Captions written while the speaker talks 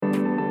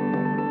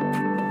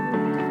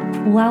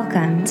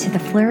Welcome to the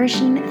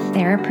Flourishing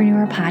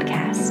Therapreneur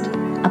Podcast,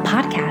 a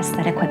podcast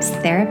that equips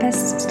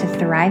therapists to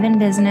thrive in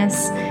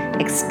business,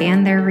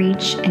 expand their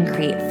reach, and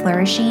create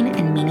flourishing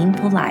and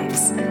meaningful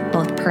lives,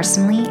 both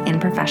personally and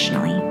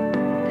professionally.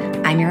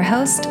 I'm your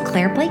host,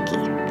 Claire Blakey.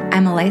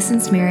 I'm a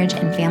licensed marriage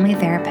and family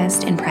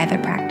therapist in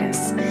private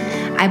practice.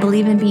 I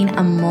believe in being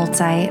a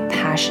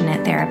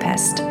multi-passionate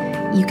therapist.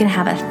 You can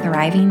have a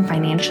thriving,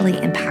 financially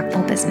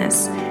impactful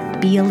business,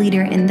 be a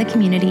leader in the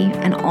community,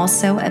 and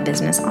also a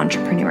business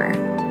entrepreneur.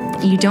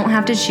 You don't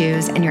have to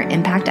choose, and your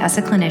impact as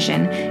a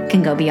clinician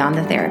can go beyond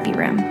the therapy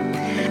room.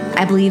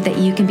 I believe that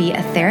you can be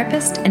a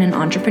therapist and an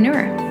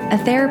entrepreneur, a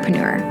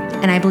therapreneur,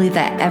 and I believe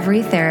that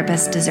every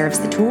therapist deserves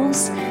the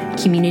tools,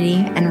 community,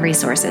 and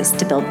resources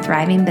to build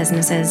thriving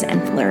businesses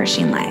and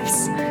flourishing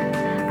lives.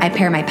 I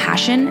pair my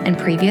passion and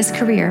previous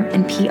career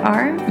in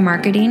PR,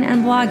 marketing,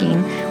 and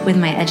blogging with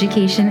my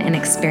education and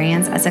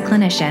experience as a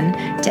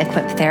clinician to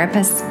equip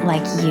therapists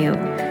like you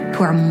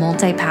who are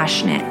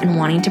multi-passionate and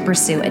wanting to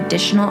pursue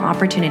additional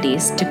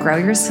opportunities to grow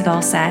your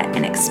skill set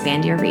and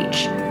expand your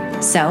reach.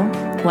 So,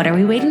 what are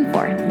we waiting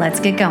for? Let's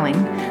get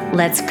going.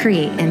 Let's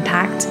create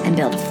impact and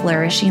build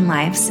flourishing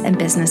lives and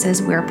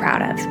businesses we're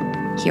proud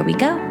of. Here we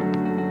go.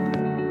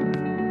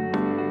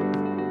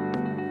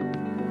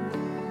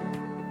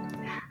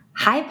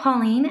 Hi,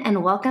 Pauline,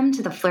 and welcome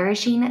to the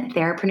Flourishing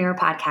Therapreneur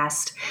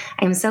Podcast.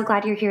 I am so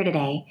glad you're here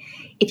today.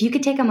 If you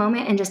could take a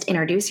moment and just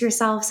introduce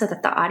yourself so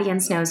that the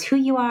audience knows who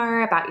you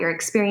are, about your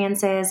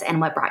experiences, and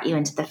what brought you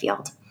into the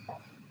field.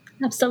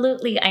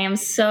 Absolutely. I am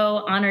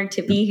so honored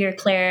to be here,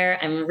 Claire.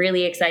 I'm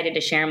really excited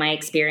to share my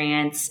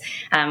experience.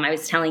 I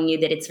was telling you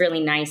that it's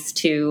really nice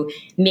to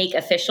make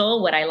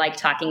official what I like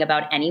talking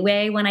about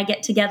anyway when I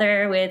get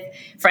together with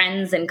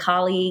friends and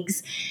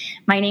colleagues.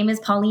 My name is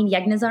Pauline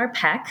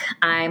Peck.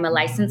 I'm a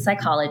licensed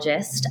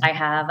psychologist. I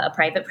have a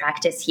private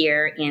practice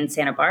here in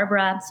Santa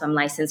Barbara, so I'm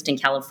licensed in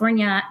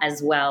California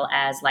as well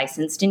as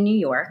licensed in New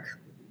York.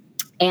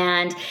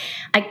 And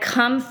I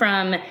come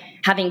from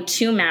having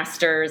 2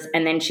 masters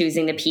and then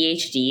choosing the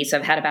PhD. So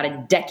I've had about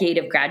a decade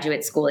of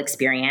graduate school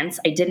experience.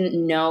 I didn't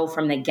know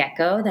from the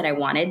get-go that I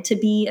wanted to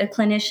be a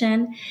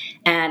clinician.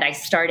 And I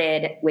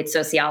started with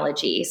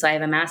sociology. So I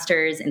have a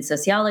master's in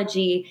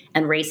sociology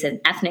and race and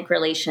ethnic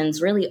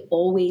relations, really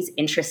always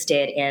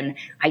interested in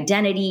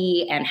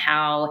identity and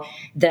how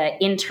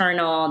the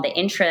internal, the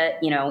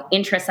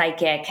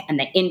intrapsychic and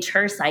the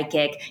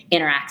interpsychic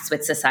interacts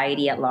with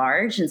society at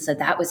large. And so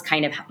that was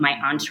kind of my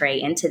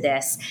entree into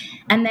this.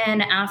 And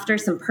then after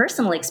some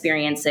personal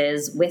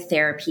experiences with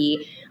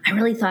therapy, I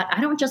really thought,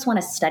 I don't just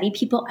want to study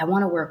people, I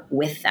want to work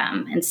with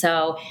them. And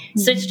so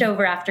switched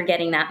over after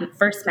getting that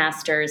first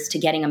master's to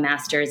getting a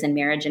master's in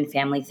marriage and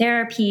family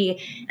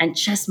therapy, and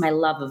just my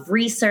love of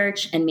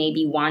research and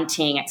maybe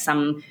wanting at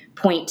some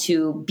point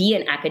to be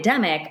an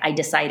academic, I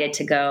decided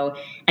to go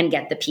and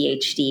get the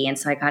PhD. And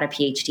so I got a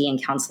PhD in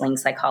counseling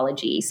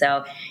psychology.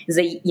 So it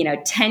was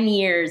 10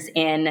 years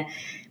in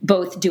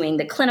both doing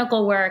the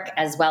clinical work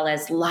as well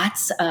as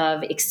lots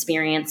of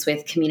experience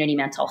with community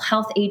mental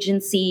health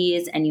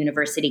agencies and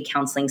university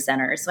counseling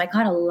centers. So I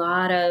got a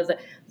lot of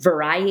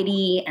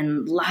variety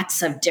and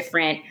lots of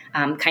different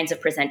kinds of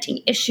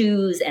presenting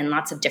issues and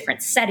lots of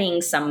different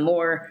settings, some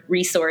more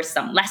resourced,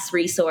 some less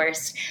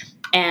resourced.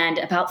 And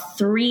about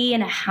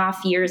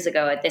 3.5 years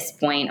ago at this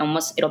point,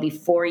 it'll be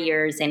 4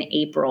 years in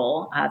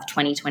April of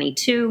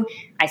 2022,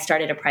 I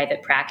started a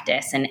private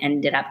practice and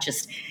ended up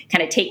just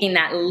kind of taking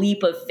that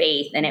leap of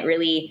faith. And it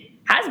really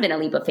has been a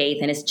leap of faith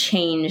and has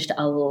changed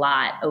a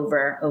lot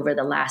over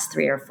the last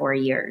 3 or 4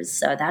 years.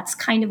 So that's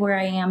kind of where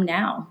I am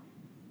now.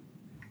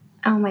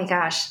 Oh my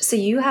gosh. So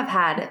you have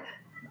had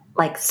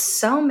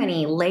so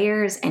many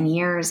layers and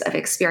years of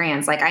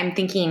experience. I'm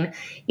thinking,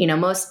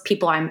 most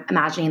people I'm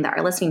imagining that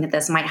are listening to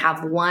this might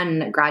have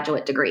one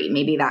graduate degree.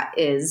 Maybe that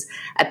is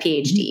a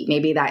PhD.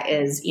 Maybe that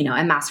is,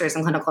 a master's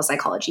in clinical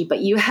psychology,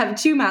 but you have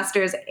 2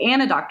 masters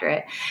and a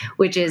doctorate,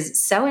 which is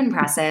so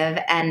impressive.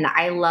 And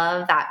I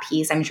love that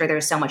piece. I'm sure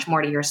there's so much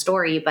more to your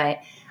story, but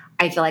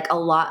I feel like a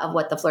lot of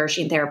what the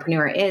flourishing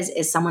therapreneur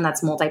is someone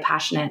that's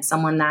multi-passionate,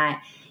 someone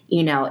that,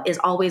 is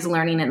always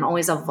learning and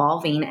always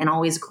evolving and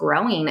always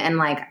growing.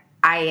 And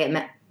I am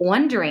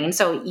wondering,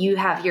 so you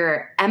have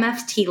your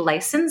MFT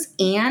license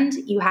and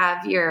you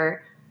have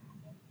your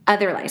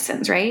other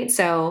license, right?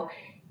 So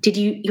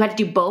you had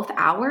to do both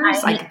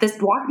hours?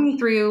 Walk me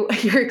through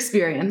your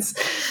experience.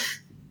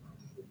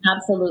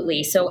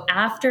 Absolutely. So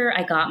after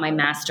I got my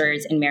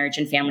master's in marriage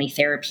and family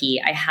therapy,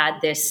 I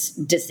had this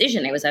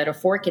decision. It was at a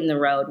fork in the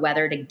road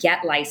whether to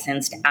get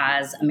licensed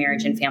as a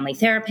marriage and family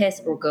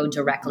therapist or go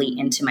directly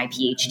into my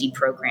PhD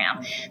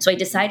program. So I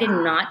decided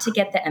not to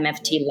get the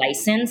MFT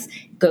license,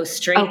 go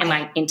straight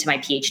into my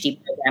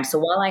PhD program. So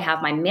while I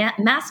have my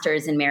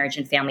master's in marriage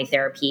and family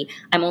therapy,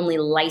 I'm only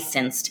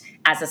licensed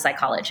as a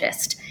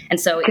psychologist. And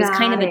so it was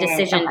kind of a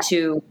decision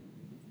to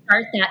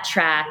start that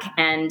track.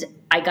 And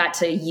I got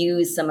to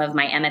use some of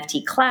my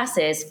MFT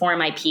classes for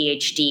my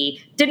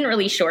PhD. Didn't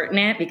really shorten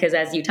it because,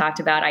 as you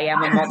talked about, I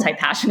am a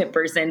multi-passionate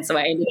person. So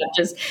I ended up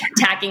just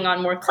tacking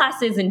on more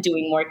classes and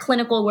doing more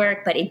clinical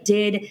work. But it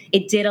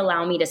did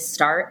allow me to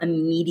start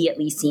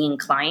immediately seeing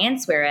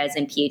clients, whereas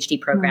in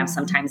PhD programs,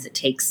 sometimes it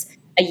takes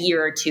a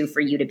year or two for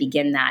you to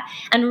begin that.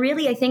 And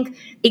really, I think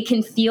it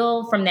can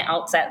feel from the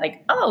outset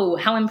like, oh,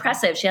 how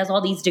impressive. She has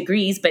all these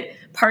degrees. But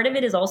part of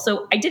it is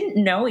also, I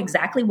didn't know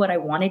exactly what I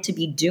wanted to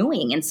be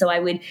doing. And so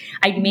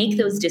I'd make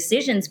those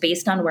decisions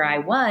based on where I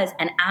was.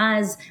 And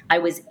as I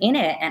was in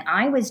it and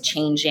I was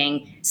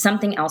changing,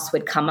 something else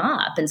would come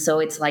up. And so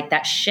it's like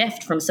that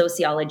shift from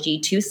sociology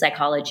to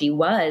psychology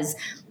was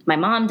my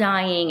mom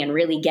dying and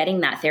really getting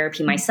that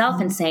therapy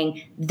myself and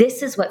saying,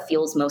 this is what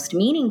feels most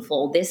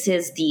meaningful. This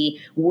is the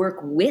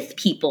work with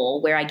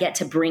people where I get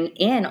to bring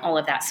in all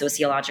of that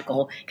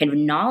sociological kind of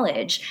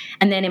knowledge.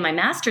 And then in my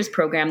master's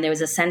program, there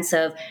was a sense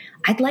of,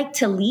 I'd like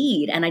to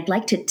lead and I'd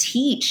like to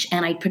teach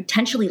and I'd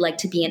potentially like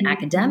to be an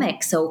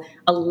academic. So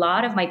a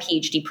lot of my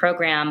PhD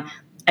program,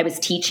 I was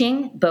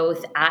teaching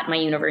both at my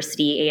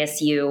university,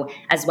 ASU,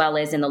 as well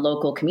as in the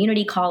local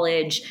community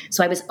college.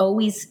 So I was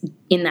always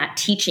in that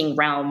teaching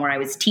realm where I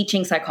was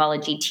teaching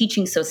psychology,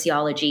 teaching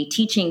sociology,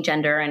 teaching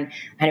gender and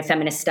kind of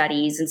feminist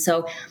studies. And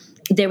so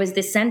there was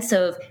this sense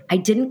of I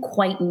didn't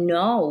quite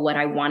know what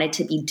I wanted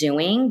to be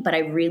doing, but I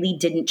really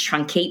didn't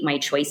truncate my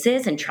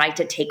choices and tried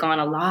to take on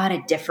a lot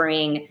of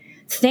differing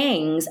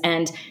things.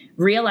 And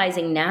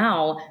realizing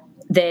now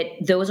that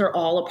those are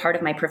all a part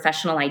of my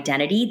professional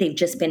identity. They've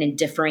just been in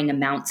differing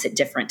amounts at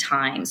different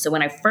times. So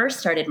when I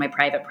first started my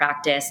private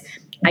practice,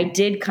 I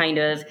did kind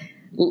of,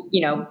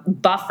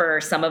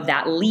 buffer some of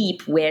that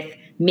leap with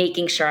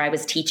making sure I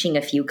was teaching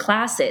a few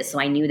classes. So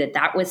I knew that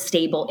that was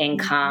stable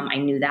income. I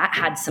knew that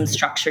had some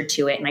structure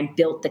to it, and I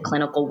built the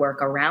clinical work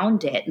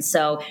around it. And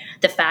so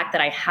the fact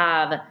that I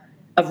have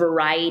a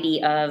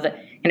variety of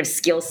kind of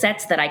skill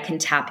sets that I can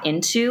tap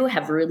into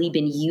have really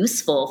been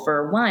useful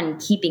for, one,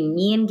 keeping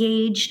me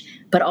engaged,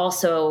 but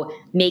also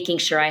making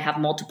sure I have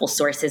multiple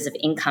sources of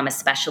income,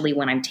 especially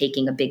when I'm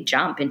taking a big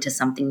jump into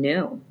something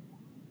new.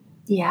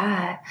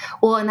 Yeah.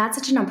 Well, and that's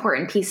such an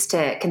important piece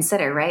to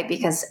consider, right?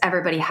 Because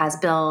everybody has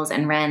bills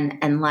and rent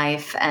and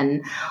life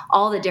and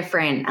all the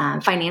different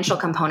financial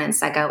components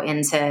that go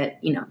into,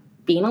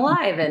 being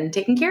alive and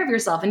taking care of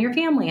yourself and your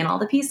family and all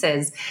the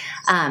pieces.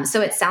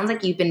 So it sounds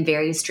like you've been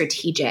very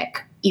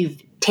strategic.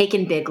 You've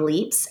taken big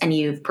leaps and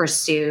you've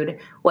pursued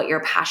what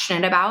you're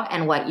passionate about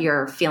and what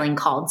you're feeling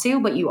called to,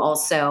 but you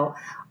also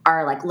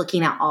are like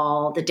looking at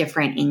all the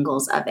different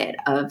angles of it,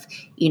 of,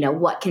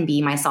 what can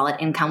be my solid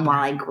income while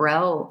I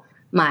grow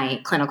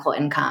my clinical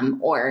income,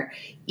 or,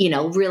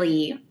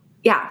 really,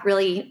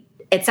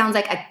 it sounds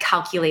like a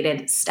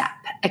calculated step,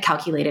 a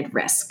calculated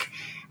risk.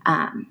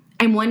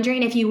 I'm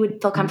wondering if you would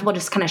feel comfortable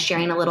just kind of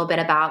sharing a little bit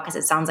about, because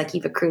it sounds like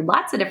you've accrued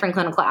lots of different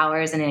clinical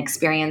hours and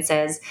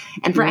experiences.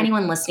 And for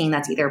anyone listening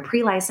that's either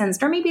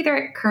pre-licensed or maybe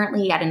they're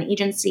currently at an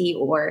agency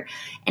or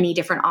any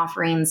different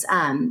offerings,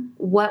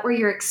 what were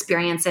your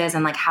experiences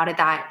and how did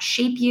that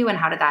shape you, and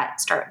how did that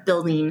start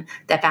building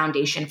the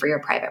foundation for your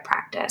private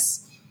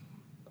practice?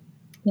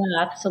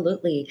 Yeah,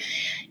 absolutely.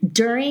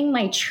 During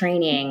my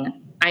training,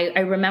 I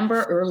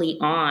remember early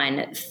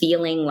on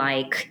feeling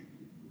like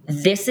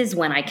this is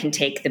when I can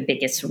take the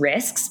biggest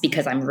risks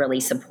because I'm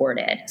really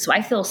supported. So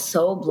I feel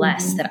so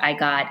blessed that I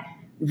got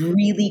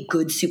really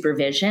good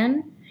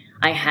supervision.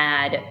 I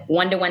had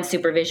one-to-one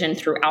supervision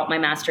throughout my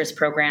master's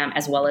program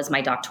as well as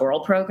my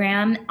doctoral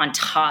program on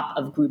top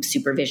of group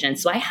supervision.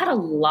 So I had a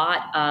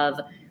lot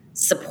of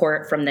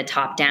support from the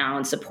top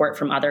down, support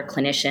from other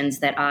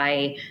clinicians that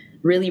I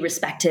really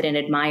respected and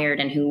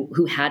admired and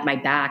who had my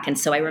back. And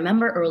so I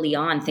remember early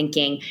on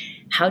thinking,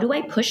 how do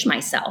I push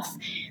myself?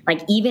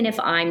 Even if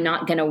I'm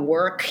not going to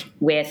work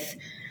with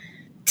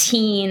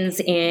teens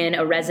in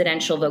a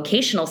residential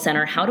vocational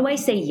center, how do I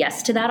say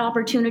yes to that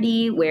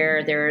opportunity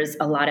where there's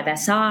a lot of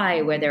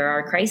SI, where there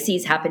are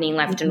crises happening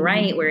left and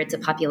right, where it's a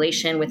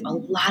population with a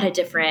lot of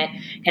different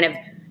kind of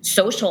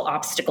social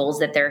obstacles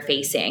that they're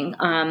facing?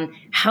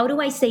 How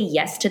do I say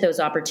yes to those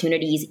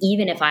opportunities,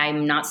 even if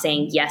I'm not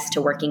saying yes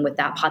to working with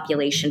that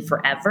population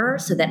forever,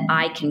 so that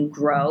I can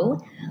grow?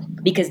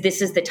 Because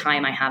this is the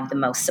time I have the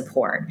most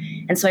support.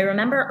 And so I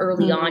remember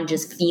early on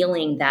just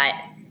feeling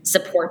that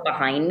support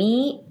behind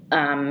me,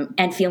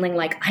 and feeling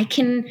like I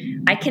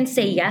can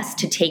say yes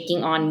to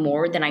taking on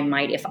more than I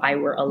might if I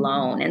were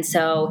alone. And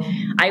so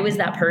I was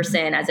that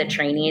person as a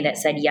trainee that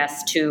said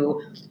yes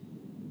to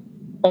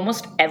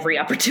almost every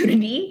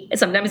opportunity.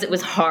 Sometimes it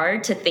was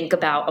hard to think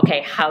about,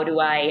 okay, how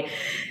do I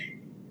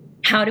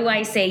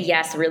say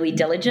yes really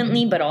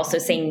diligently, but also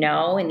say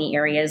no in the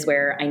areas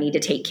where I need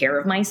to take care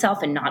of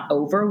myself and not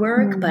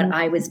overwork. But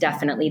I was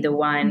definitely the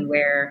one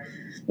where,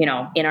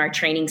 in our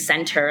training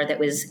center that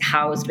was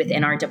housed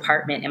within our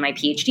department in my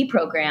PhD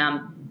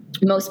program,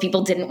 most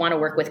people didn't want to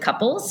work with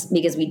couples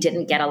because we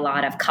didn't get a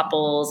lot of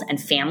couples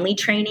and family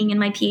training in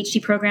my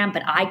PhD program,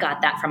 but I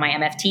got that from my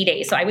MFT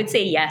days. So I would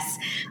say yes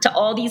to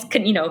all these,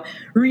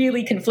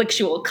 really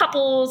conflictual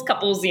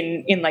couples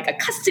in like a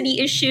custody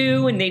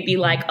issue. And they'd be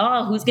like,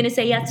 oh, who's going to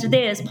say yes to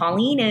this?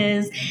 Pauline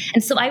is.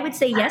 And so I would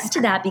say yes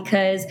to that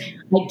because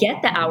I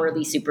get the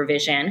hourly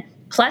supervision,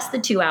 plus the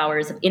 2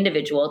 hours of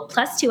individual,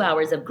 plus 2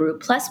 hours of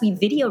group, plus we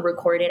video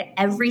recorded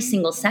every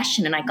single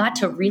session. And I got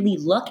to really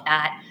look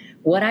at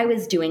what I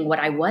was doing, what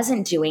I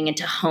wasn't doing, and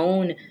to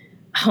hone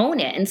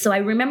it. And so I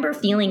remember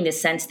feeling this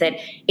sense that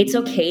it's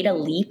okay to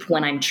leap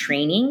when I'm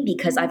training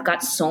because I've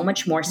got so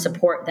much more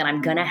support than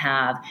I'm going to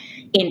have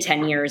in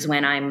 10 years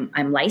when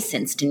I'm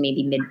licensed and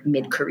maybe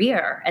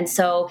mid-career. And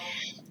so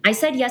I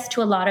said yes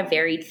to a lot of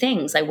varied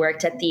things. I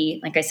worked at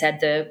the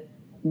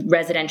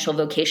residential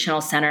vocational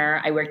center.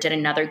 I worked at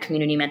another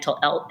community mental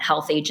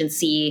health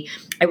agency.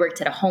 I worked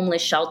at a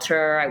homeless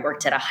shelter. I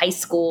worked at a high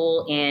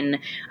school in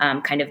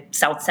kind of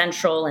South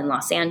Central in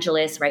Los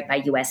Angeles, right by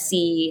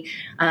USC.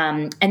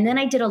 And then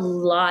I did a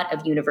lot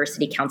of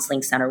university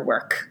counseling center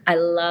work. I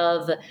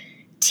love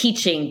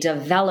teaching,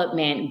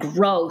 development,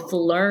 growth,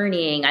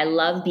 learning. I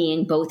love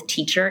being both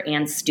teacher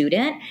and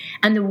student.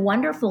 And the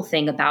wonderful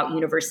thing about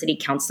university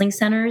counseling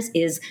centers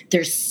is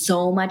there's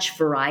so much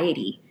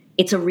variety.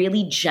 It's a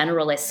really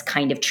generalist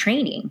kind of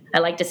training. I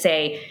like to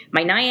say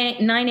my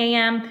 9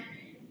 a.m.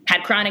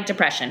 had chronic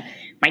depression.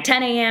 My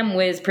 10 a.m.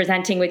 was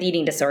presenting with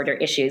eating disorder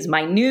issues.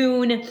 My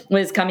noon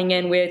was coming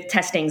in with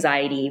test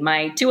anxiety.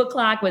 My 2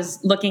 o'clock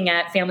was looking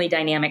at family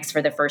dynamics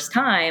for the first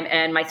time.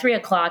 And my 3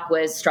 o'clock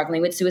was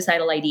struggling with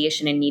suicidal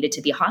ideation and needed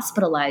to be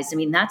hospitalized. I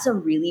mean, that's a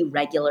really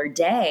regular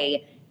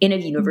day in a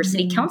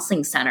university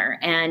counseling center.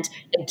 And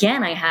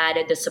again, I had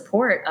the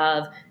support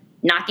of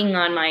knocking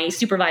on my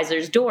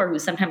supervisor's door, who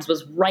sometimes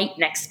was right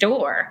next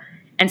door,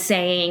 and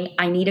saying,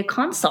 I need a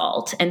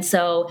consult. And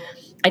so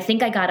I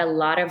think I got a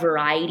lot of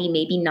variety,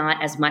 maybe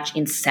not as much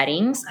in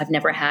settings. I've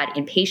never had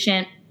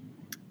inpatient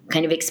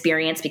kind of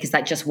experience because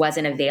that just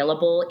wasn't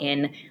available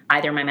in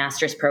either my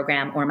master's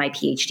program or my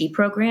PhD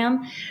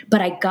program.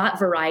 But I got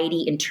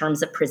variety in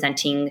terms of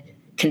presenting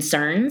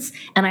concerns.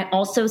 And I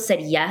also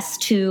said yes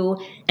to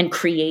and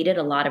created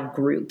a lot of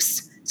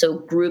groups. So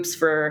groups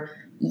for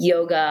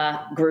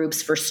yoga,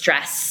 groups for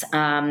stress,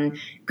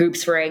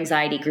 groups for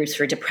anxiety, groups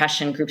for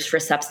depression, groups for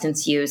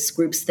substance use,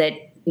 groups that,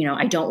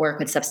 I don't work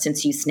with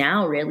substance use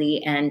now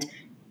really. And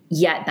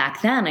yet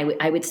back then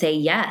I would say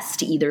yes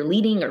to either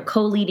leading or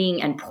co-leading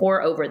and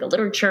pour over the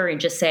literature and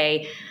just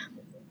say,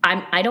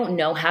 I don't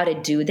know how to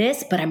do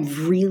this, but I'm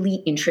really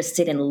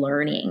interested in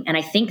learning. And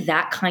I think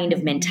that kind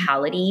of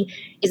mentality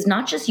is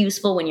not just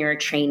useful when you're a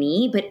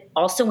trainee, but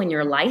also when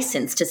you're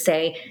licensed to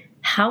say,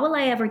 how will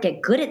I ever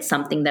get good at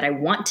something that I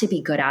want to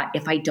be good at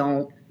if I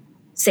don't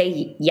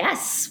say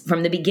yes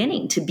from the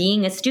beginning to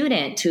being a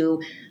student,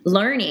 to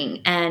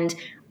learning? And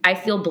I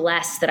feel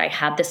blessed that I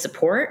had the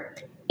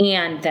support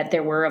and that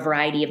there were a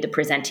variety of the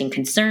presenting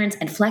concerns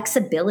and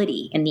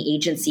flexibility in the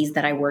agencies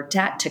that I worked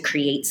at to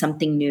create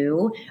something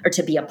new or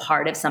to be a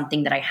part of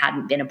something that I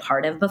hadn't been a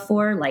part of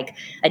before, like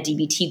a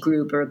DBT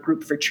group or a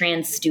group for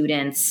trans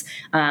students,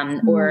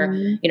 or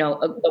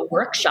a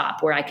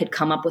workshop where I could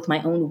come up with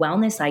my own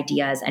wellness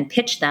ideas and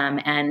pitch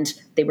them. And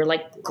they were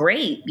like,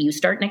 great, you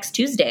start next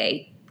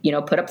Tuesday,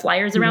 put up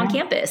flyers around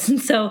campus. And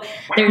so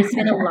there's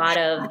been a lot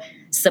of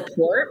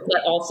support,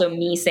 but also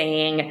me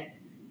saying,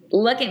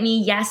 look at me.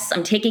 Yes,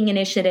 I'm taking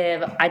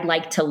initiative. I'd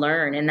like to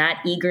learn. And that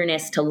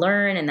eagerness to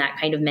learn and that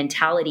kind of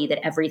mentality that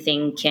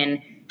everything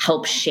can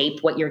help shape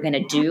what you're going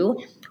to do,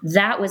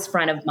 that was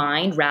front of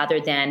mind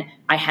rather than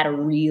I had a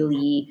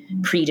really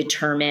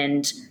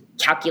predetermined,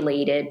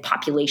 calculated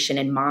population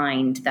in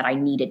mind that I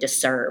needed to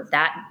serve.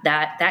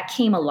 That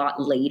came a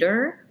lot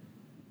later.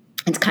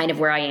 It's kind of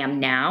where I am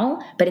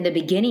now. But in the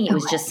beginning, it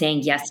was just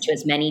saying yes to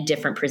as many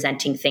different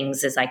presenting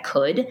things as I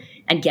could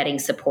and getting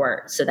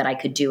support so that I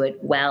could do it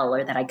well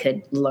or that I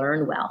could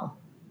learn well.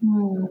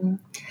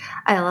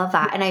 I love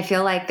that. And I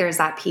feel like there's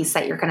that piece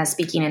that you're kind of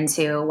speaking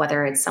into,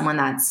 whether it's someone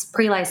that's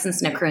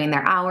pre-licensed and accruing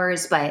their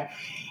hours, but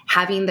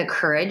having the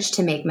courage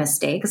to make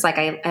mistakes. Like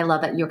I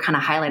love that you kind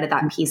of highlighted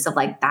that piece of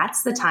like,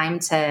 that's the time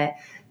to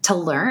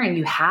learn.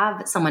 You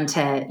have someone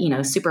to,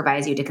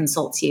 supervise you, to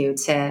consult you,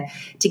 to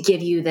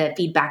give you the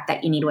feedback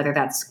that you need, whether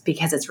that's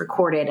because it's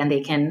recorded and they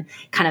can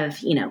kind of,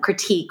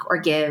 critique or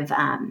give,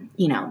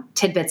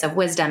 tidbits of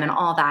wisdom and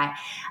all that,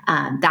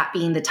 that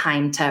being the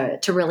time to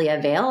really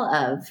avail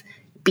of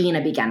being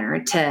a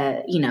beginner,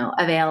 to,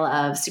 avail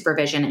of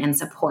supervision and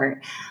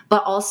support.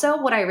 But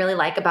also what I really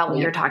like about what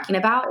you're talking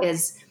about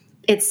is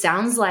it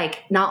sounds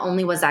like not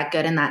only was that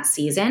good in that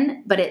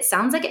season, but it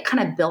sounds like it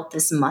kind of built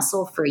this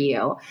muscle for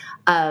you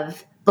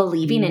of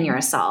believing in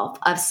yourself,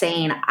 of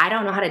saying, I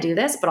don't know how to do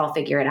this, but I'll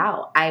figure it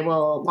out. I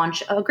will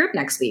launch a group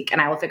next week and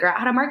I will figure out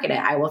how to market it.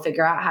 I will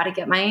figure out how to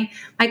get my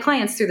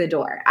clients through the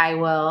door. I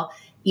will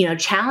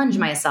challenge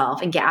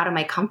myself and get out of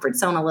my comfort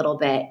zone a little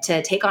bit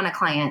to take on a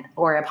client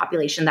or a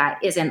population that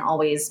isn't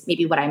always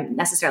maybe what I'm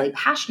necessarily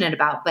passionate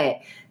about,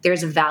 but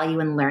there's value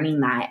in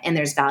learning that, and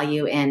there's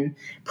value in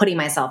putting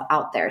myself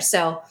out there.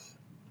 So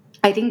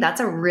I think that's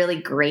a really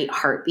great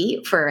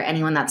heartbeat for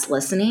anyone that's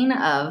listening,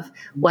 of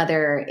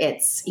whether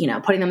it's,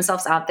 putting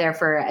themselves out there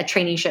for a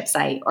traineeship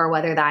site, or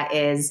whether that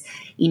is,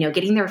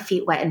 getting their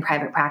feet wet in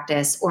private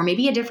practice, or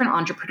maybe a different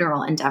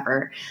entrepreneurial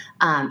endeavor,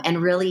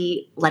 and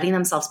really letting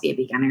themselves be a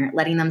beginner,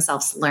 letting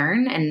themselves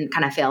learn and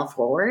kind of fail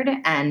forward.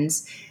 And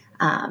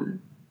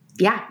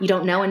you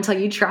don't know until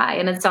you try.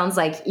 And it sounds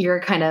like your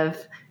kind of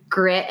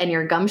grit and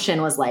your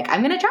gumption was like,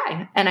 I'm going to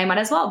try, and I might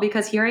as well,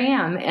 because here I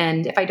am.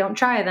 And if I don't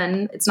try,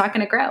 then it's not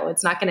going to grow.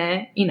 It's not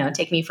going to,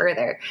 take me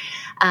further.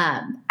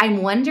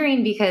 I'm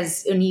wondering,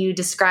 because when you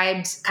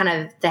described kind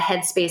of the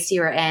headspace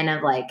you were in,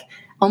 of like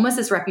almost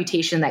this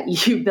reputation that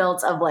you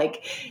built of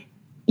like,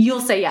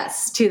 you'll say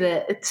yes to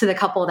the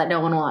couple that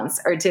no one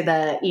wants, or to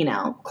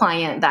the,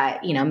 client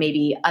that,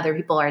 maybe other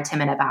people are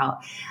timid about.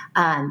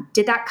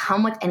 Did that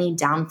come with any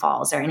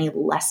downfalls or any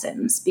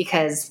lessons?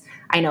 Because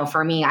I know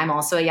for me, I'm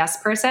also a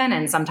yes person,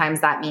 and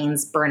sometimes that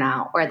means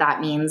burnout, or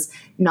that means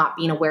not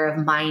being aware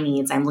of my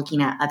needs. I'm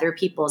looking at other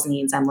people's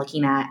needs. I'm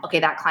looking at, okay,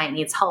 that client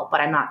needs help,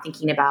 but I'm not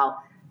thinking about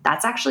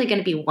that's actually going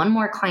to be one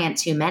more client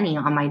too many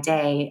on my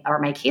day or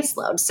my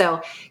caseload. So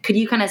could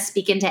you kind of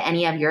speak into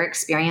any of your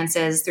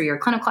experiences through your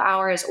clinical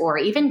hours, or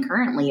even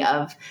currently,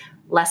 of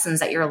lessons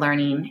that you're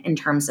learning in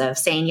terms of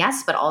saying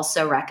yes, but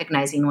also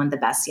recognizing when the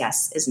best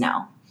yes is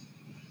no?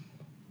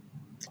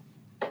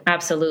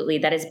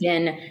 Absolutely.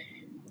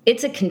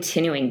 It's a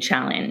continuing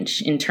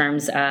challenge in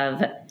terms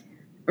of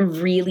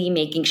really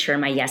making sure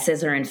my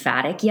yeses are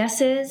emphatic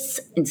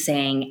yeses, and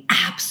saying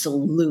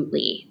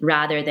absolutely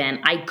rather than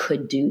I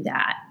could do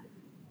that,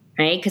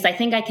 right? Because I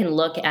think I can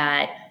look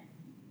at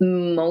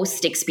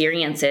most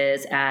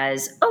experiences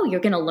as, oh,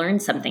 you're going to learn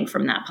something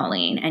from that,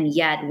 Pauline. And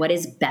yet what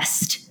is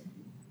best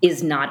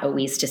is not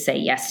always to say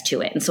yes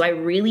to it. And so I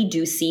really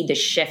do see the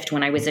shift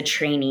when I was a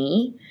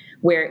trainee,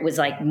 where it was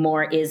like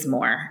more is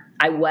more.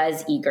 I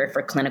was eager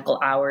for clinical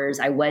hours.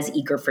 I was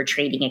eager for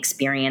trading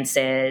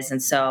experiences.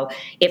 And so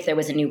if there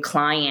was a new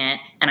client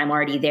and I'm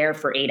already there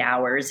for 8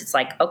 hours, it's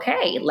like,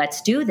 okay,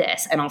 let's do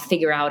this. And I'll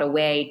figure out a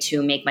way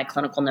to make my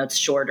clinical notes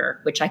shorter,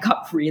 which I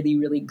got really,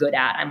 really good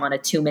at. I'm on a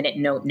 2-minute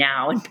note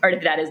now. And part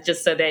of that is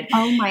just so that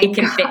it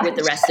can fit with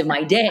the rest of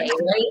my day, right?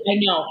 I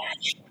know.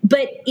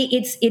 But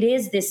it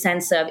is this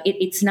sense of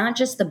it's not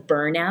just the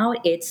burnout.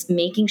 It's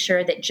making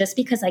sure that just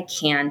because I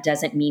can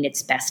doesn't mean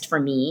it's best for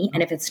me.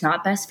 And if it's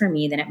not best for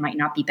me, then it might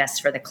not be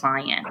best for the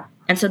client.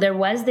 And so there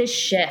was this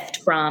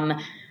shift from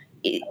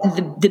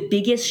the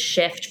biggest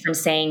shift from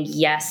saying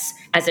yes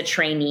as a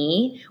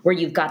trainee, where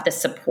you've got the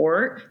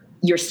support.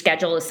 Your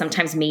schedule is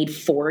sometimes made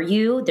for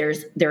you.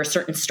 There are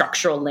certain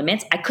structural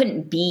limits. I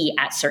couldn't be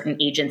at certain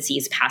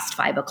agencies past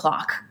 5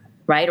 o'clock.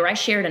 Right? Or I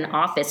shared an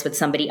office with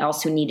somebody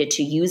else who needed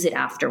to use it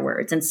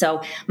afterwards. And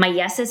so my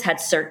yeses had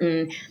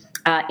certain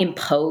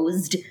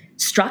imposed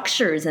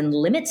structures and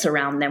limits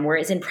around them.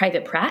 Whereas in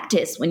private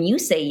practice, when you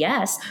say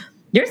yes,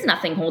 there's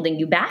nothing holding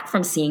you back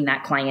from seeing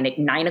that client at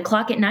 9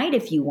 o'clock at night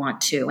if you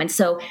want to. And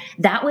so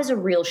that was a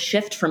real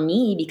shift for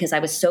me, because I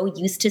was so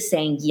used to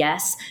saying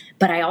yes,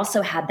 but I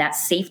also had that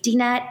safety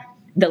net,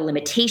 the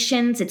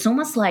limitations. It's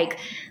almost like,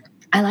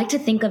 I like to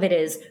think of it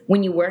as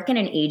when you work in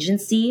an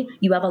agency,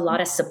 you have a lot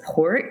of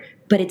support,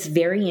 but it's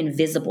very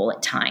invisible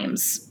at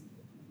times.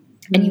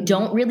 And you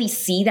don't really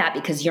see that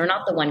because you're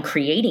not the one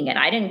creating it.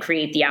 I didn't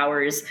create the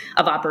hours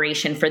of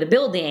operation for the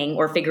building,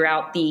 or figure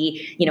out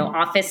the,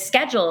 office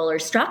schedule or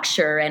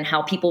structure and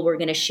how people were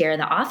going to share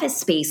the office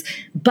space.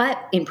 But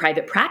in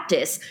private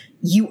practice,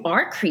 you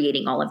are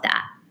creating all of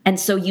that. And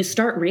so you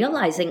start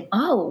realizing,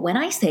 oh, when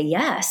I say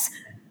yes,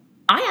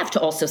 I have to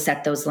also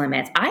set those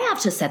limits. I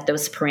have to set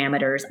those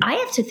parameters. I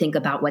have to think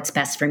about what's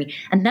best for me.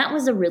 And that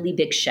was a really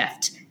big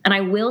shift. And I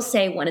will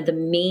say one of the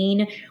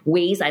main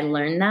ways I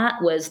learned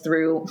that was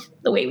through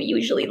the way we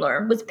usually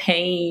learn, was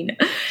pain.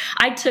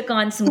 I took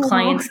on some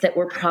clients that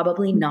were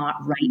probably not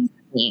right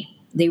for me.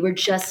 They were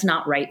just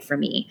not right for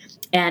me.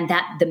 And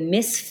that the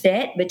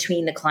misfit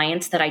between the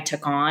clients that I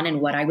took on and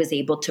what I was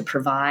able to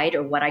provide,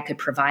 or what I could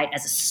provide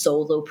as a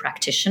solo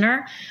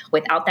practitioner,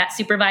 without that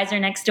supervisor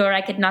next door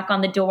I could knock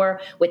on the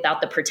door, without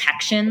the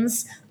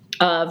protections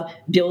of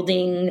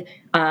building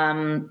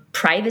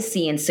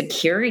privacy and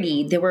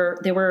security, there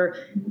were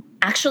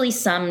actually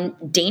some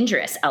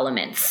dangerous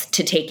elements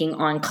to taking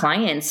on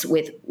clients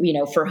with,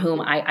 for whom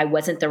I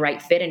wasn't the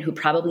right fit, and who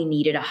probably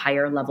needed a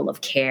higher level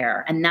of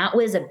care. And that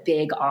was a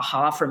big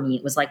aha for me.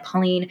 It was like,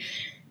 Pauline,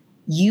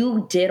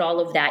 you did all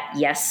of that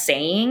yes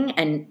saying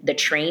and the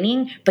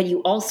training, but you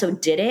also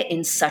did it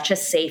in such a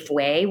safe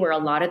way where a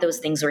lot of those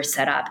things were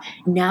set up.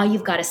 Now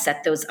you've got to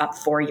set those up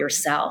for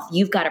yourself.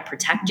 You've got to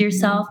protect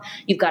yourself.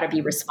 You've got to be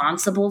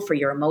responsible for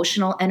your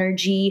emotional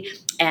energy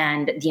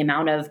and the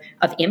amount of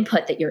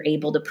input that you're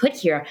able to put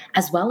here,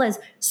 as well as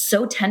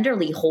so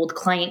tenderly hold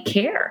client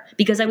care,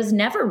 because I was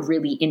never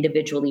really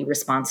individually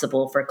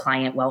responsible for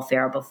client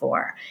welfare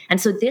before.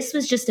 And so this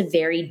was just a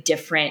very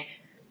different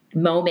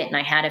moment. And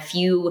I had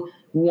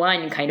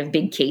one kind of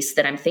big case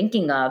that I'm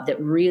thinking of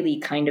that really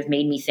kind of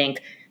made me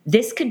think,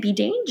 this could be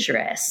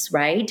dangerous,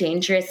 right?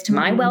 Dangerous to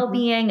my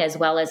well-being as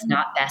well as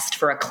not best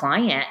for a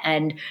client.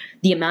 And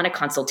the amount of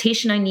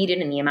consultation I needed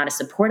and the amount of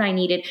support I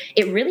needed,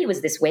 it really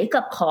was this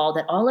wake-up call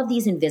that all of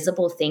these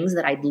invisible things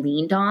that I'd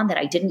leaned on that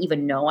I didn't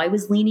even know I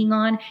was leaning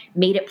on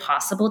made it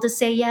possible to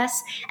say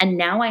yes. And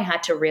now I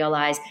had to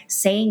realize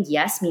saying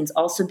yes means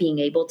also being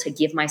able to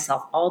give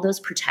myself all those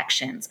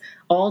protections,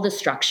 all the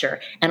structure,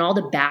 and all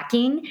the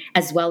backing,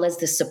 as well as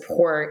the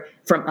support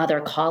from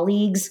other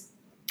colleagues,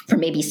 from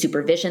maybe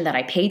supervision that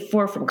I paid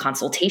for, from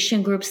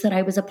consultation groups that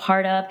I was a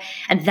part of.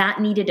 And that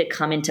needed to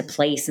come into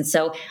place. And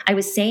so I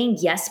was saying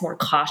yes more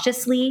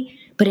cautiously,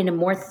 but in a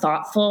more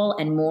thoughtful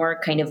and more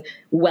kind of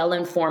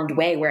well-informed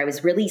way, where I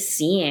was really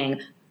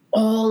seeing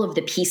all of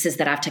the pieces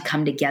that have to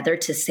come together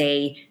to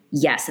say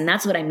yes. And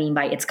that's what I mean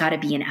by it's got to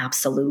be an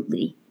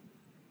absolutely.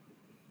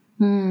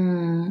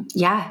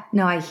 Yeah,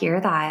 no, I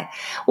hear that.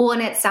 Well,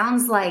 and it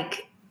sounds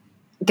like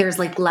there's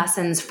like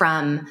lessons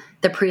from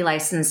the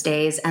pre-licensed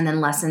days and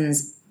then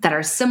lessons that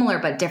are similar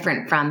but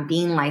different from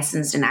being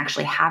licensed and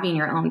actually having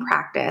your own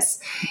practice.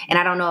 And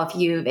I don't know if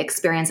you've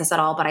experienced this at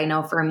all, but I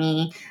know for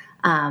me,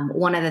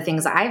 one of the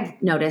things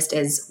I've noticed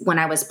is when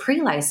I was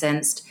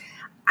pre-licensed,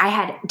 I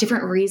had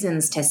different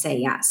reasons to say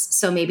yes.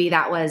 So maybe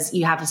that was,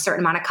 you have a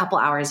certain amount of couple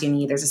hours you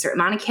need. There's a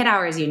certain amount of kid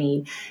hours you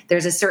need.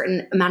 There's a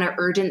certain amount of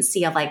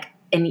urgency of like,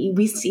 and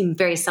we seem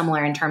very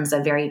similar in terms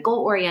of very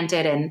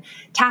goal-oriented and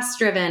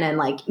task-driven and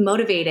like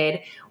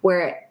motivated,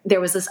 where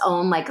there was this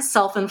own like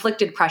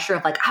self-inflicted pressure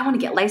of like, I want to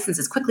get licensed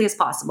as quickly as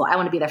possible. I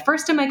want to be the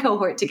first in my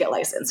cohort to get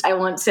licensed. I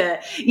want to,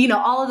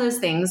 all of those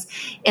things.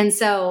 And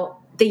so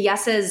the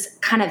yeses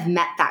kind of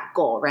met that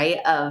goal, right?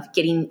 Of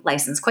getting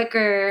licensed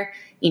quicker,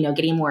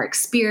 getting more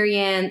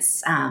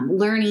experience,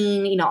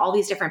 learning, all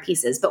these different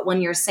pieces. But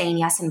when you're saying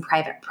yes in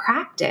private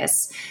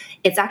practice,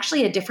 it's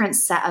actually a different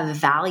set of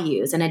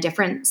values and a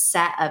different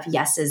set of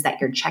yeses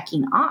that you're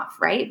checking off,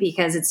 right?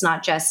 Because it's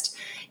not just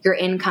your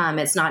income.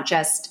 It's not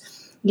just,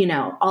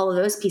 all of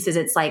those pieces.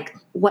 It's like,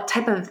 what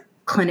type of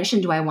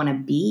clinician do I want to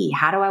be?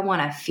 How do I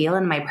want to feel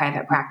in my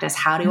private practice?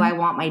 How do I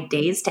want my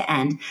days to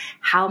end?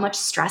 How much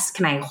stress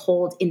can I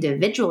hold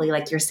individually?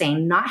 Like you're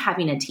saying, not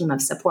having a team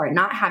of support,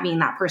 not having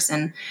that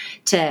person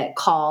to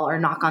call or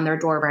knock on their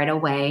door right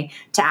away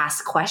to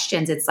ask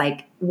questions. It's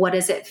like, what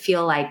does it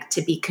feel like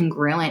to be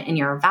congruent in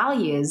your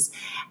values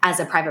as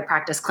a private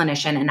practice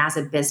clinician and as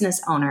a business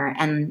owner,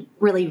 and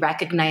really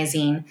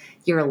recognizing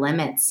your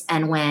limits?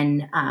 And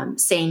when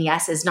saying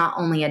yes is not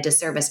only a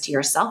disservice to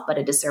yourself, but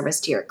a disservice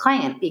to your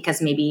client,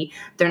 because maybe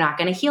they're not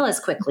going to heal as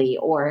quickly,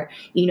 or,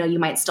 you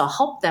might still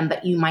help them,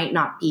 but you might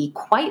not be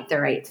quite the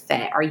right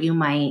fit, or you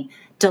might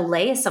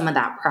delay some of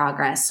that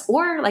progress.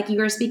 Or like you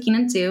were speaking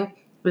into,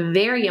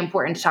 very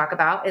important to talk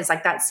about is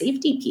like that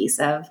safety piece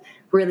of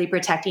really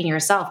protecting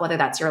yourself, whether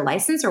that's your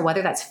license or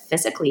whether that's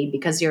physically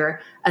because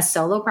you're a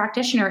solo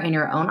practitioner in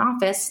your own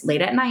office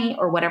late at night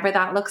or whatever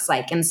that looks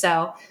like. And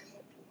so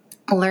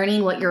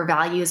learning what your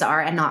values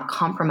are and not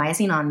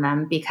compromising on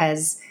them,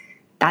 because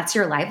that's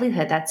your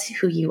livelihood. That's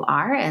who you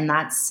are. And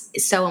that's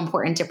so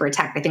important to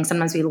protect. I think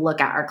sometimes we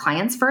look at our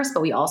clients first,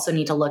 but we also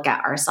need to look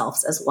at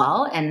ourselves as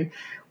well and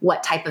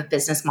what type of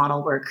business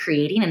model we're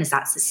creating. And is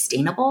that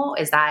sustainable?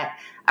 Is that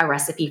a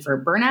recipe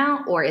for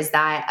burnout? Or is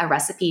that a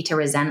recipe to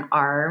resent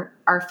our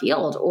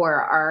field or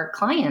our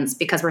clients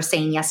because we're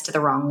saying yes to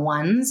the wrong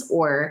ones,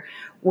 or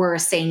we're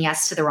saying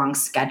yes to the wrong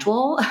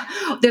schedule?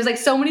 There's like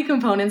so many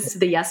components to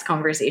the yes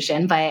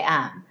conversation, but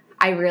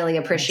I really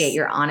appreciate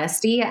your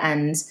honesty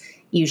and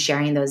you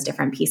sharing those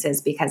different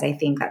pieces, because I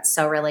think that's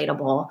so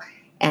relatable.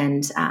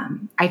 And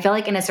I feel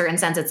like in a certain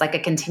sense, it's like a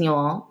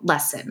continual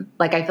lesson.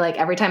 Like I feel like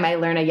every time I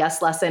learn a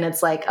yes lesson,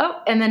 it's like,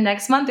 oh, and then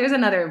next month there's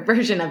another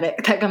version of it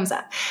that comes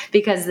up,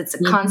 because it's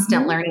a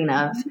constant learning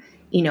of,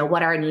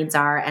 what our needs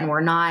are. And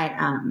we're not,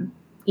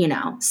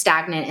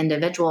 stagnant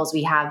individuals.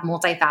 We have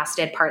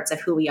multifaceted parts of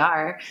who we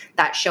are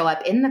that show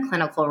up in the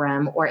clinical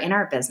room or in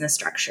our business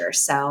structure.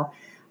 So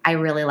I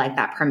really like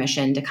that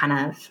permission to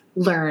kind of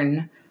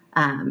learn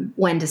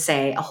when to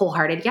say a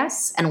wholehearted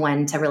yes and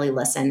when to really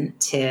listen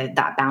to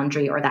that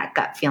boundary or that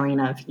gut feeling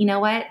of,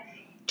 what,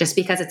 just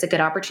because it's a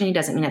good opportunity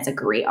doesn't mean it's a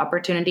great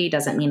opportunity,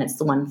 doesn't mean it's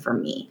the one for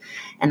me.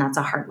 And that's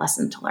a hard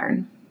lesson to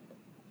learn.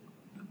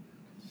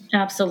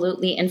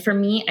 Absolutely. And for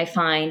me, I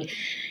find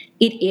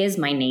it is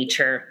my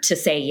nature to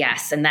say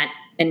yes. And that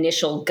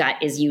initial gut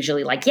is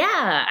usually like,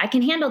 yeah, I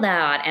can handle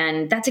that.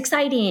 And that's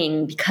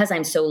exciting because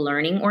I'm so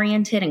learning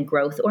oriented and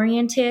growth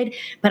oriented.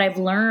 But I've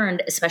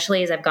learned,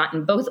 especially as I've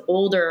gotten both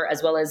older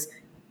as well as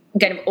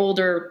kind of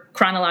older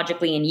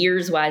chronologically and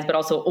years wise, but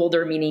also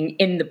older meaning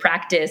in the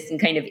practice and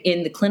kind of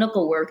in the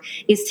clinical work,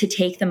 is to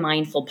take the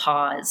mindful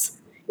pause.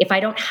 If I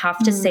don't have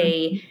to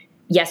say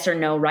yes or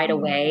no right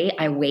away,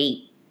 I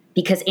wait.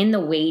 Because in the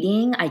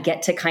waiting, I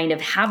get to kind of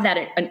have that,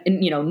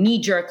 knee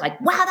jerk, like,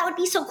 wow, that would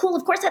be so cool.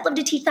 Of course, I'd love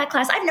to teach that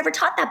class. I've never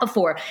taught that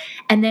before.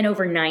 And then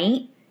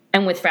overnight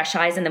and with fresh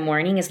eyes in the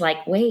morning is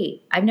like,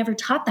 wait, I've never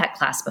taught that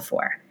class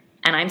before.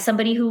 and I'm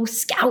somebody who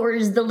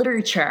scours the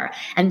literature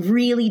and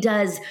really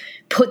does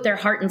put their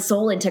heart and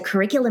soul into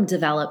curriculum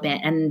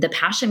development, and the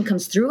passion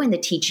comes through in the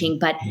teaching,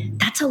 but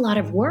that's a lot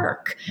of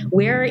work.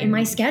 Where in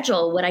my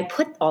schedule would I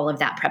put all of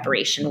that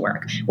preparation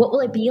work? What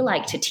will it be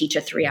like to teach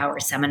a 3-hour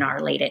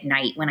seminar late at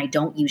night when I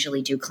don't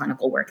usually do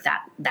clinical work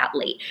that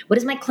late? What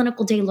does my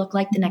clinical day look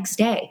like the next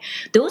day?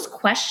 Those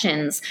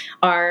questions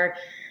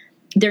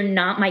they're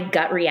not my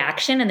gut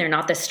reaction and they're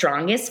not the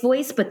strongest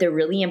voice, but they're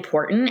really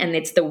important. And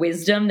it's the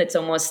wisdom that's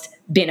almost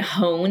been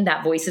honed.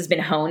 That voice has been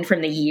honed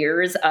from the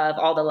years of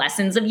all the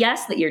lessons of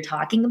yes that you're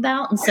talking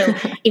about. And so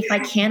if I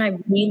can, I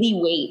really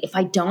wait. If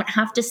I don't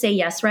have to say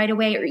yes right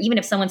away, or even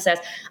if someone says,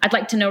 I'd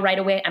like to know right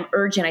away, I'm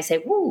urgent. I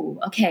say, woo,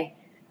 okay,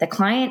 the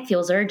client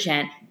feels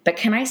urgent, but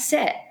can I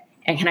sit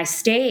and can I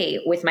stay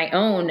with my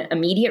own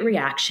immediate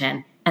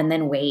reaction and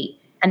then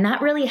wait? And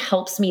that really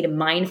helps me to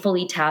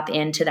mindfully tap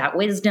into that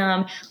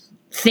wisdom.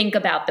 Think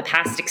about the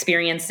past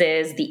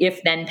experiences, the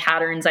if-then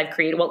patterns I've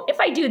created. Well, if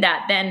I do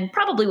that, then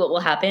probably what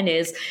will happen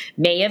is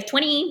May of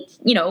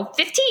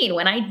 2015,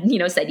 when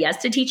I, said yes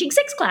to teaching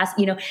 6 class,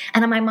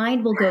 and my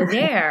mind will go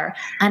there,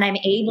 and I'm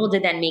able to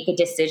then make a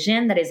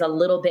decision that is a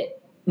little bit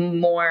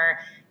more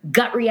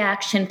gut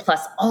reaction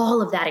plus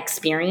all of that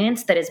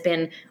experience that has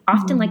been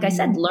often, like I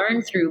said,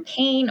 learned through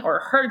pain or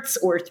hurts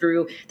or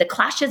through the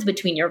clashes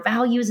between your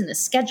values and the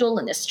schedule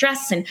and the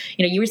stress. And,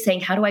 you were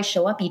saying, how do I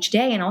show up each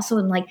day? And also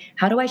in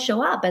how do I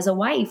show up as a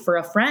wife or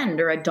a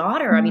friend or a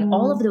daughter? I mean,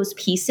 all of those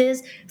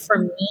pieces, for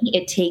me,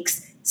 it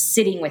takes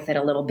sitting with it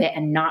a little bit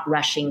and not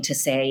rushing to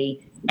say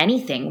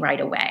anything right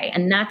away.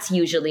 And that's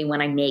usually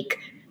when I make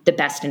the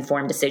best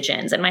informed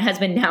decisions. And my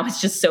husband now is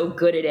just so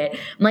good at it.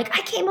 I'm like,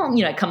 I came home,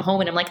 I come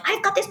home and I'm like,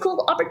 I've got this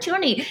cool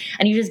opportunity.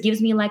 And he just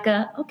gives me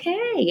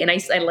okay. And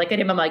I look at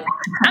him, I'm like,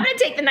 I'm going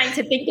to take the night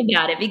to think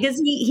about it, because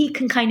he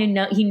can kind of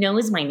know, he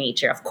knows my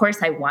nature. Of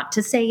course, I want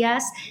to say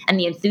yes. And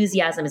the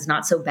enthusiasm is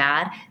not so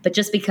bad, but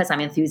just because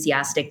I'm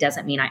enthusiastic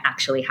doesn't mean I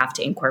actually have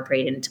to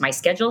incorporate it into my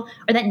schedule,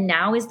 or that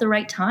now is the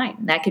right time.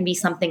 That can be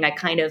something I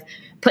kind of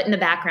put in the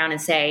background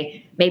and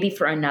say, maybe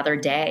for another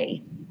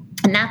day.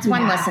 And that's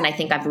one lesson I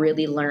think I've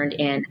really learned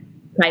in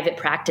private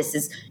practice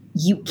is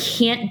you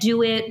can't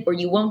do it, or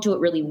you won't do it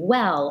really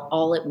well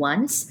all at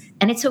once.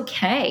 And it's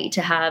okay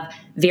to have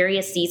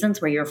various seasons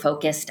where you're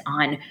focused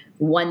on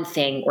one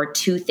thing or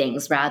 2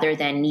 things rather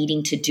than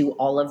needing to do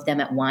all of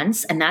them at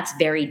once. And that's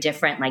very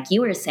different. Like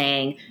you were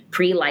saying,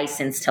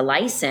 pre-license to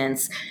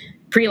license.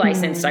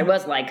 Pre-licensed, I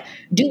was like,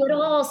 do it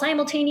all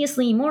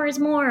simultaneously, more is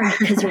more,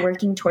 because you're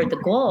working toward the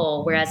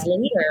goal. Whereas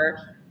later,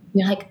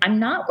 you're like, I'm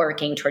not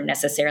working toward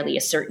necessarily a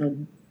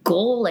certain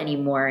goal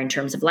anymore in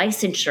terms of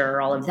licensure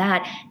or all of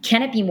that.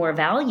 Can it be more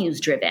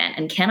values driven?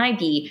 And can I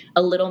be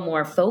a little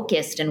more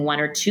focused in 1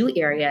 or 2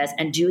 areas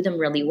and do them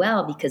really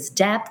well? Because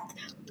depth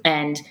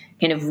and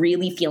kind of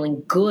really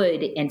feeling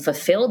good and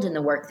fulfilled in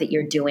the work that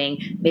you're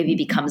doing maybe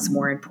becomes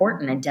more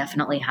important, and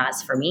definitely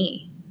has for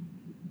me.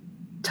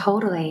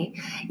 Totally.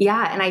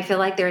 Yeah. And I feel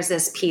like there's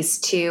this piece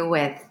too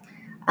with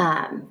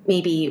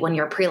maybe when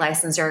you're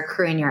pre-licensed or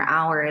accruing your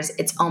hours,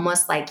 it's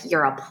almost like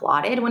you're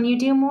applauded when you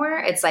do more.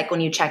 It's like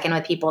when you check in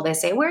with people, they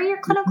say, where are your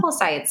clinical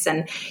sites?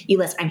 And you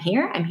list, I'm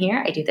here,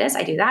 I do this,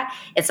 I do that.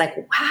 It's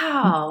like,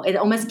 wow. It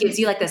almost gives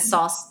you like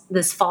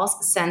this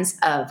false sense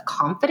of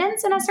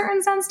confidence in a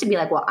certain sense to be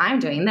like, well, I'm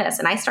doing this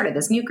and I started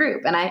this new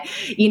group. And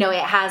it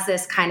has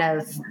this kind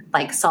of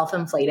like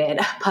self-inflated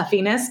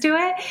puffiness to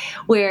it,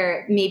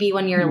 where maybe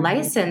when you're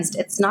licensed,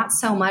 it's not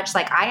so much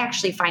like, I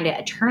actually find it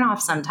a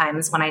turnoff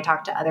sometimes when I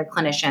talk to other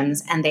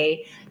clinicians and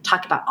they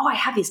talk about, I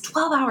have these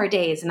 12-hour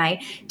days and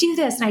I do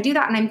this and I do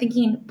that. And I'm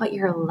thinking, but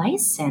you're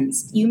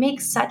licensed. You make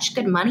such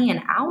good money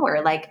an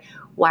hour. Like,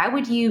 why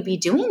would you be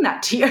doing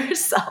that to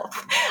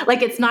yourself?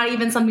 Like, it's not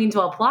even something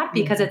to applaud,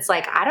 because it's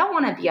like, I don't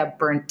want to be a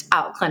burnt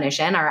out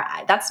clinician, or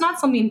that's not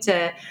something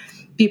to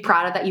be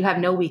proud of, that you have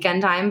no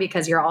weekend time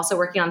because you're also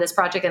working on this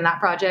project and that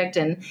project.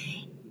 And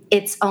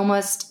it's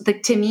almost,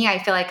 to me, I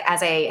feel like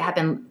as I have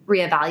been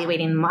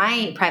reevaluating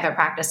my private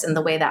practice and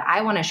the way that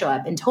I want to show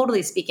up, and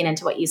totally speaking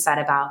into what you said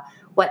about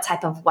what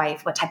type of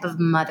wife, what type of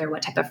mother,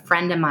 what type of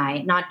friend am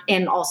I,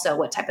 and also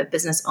what type of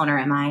business owner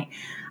am I?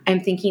 I'm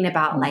thinking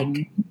about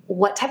like,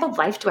 what type of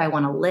life do I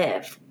want to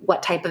live?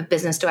 What type of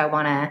business do I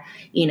want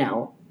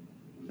to,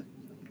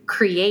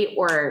 create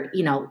or,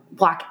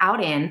 walk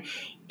out in?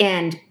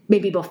 And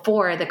maybe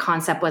before, the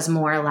concept was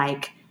more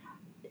like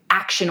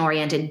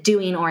action-oriented,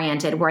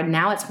 doing-oriented, where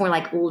now it's more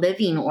like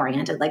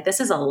living-oriented. Like, this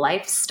is a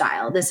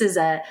lifestyle. This is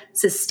a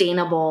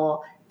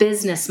sustainable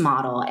business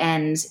model,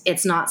 and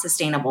it's not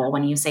sustainable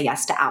when you say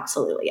yes to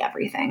absolutely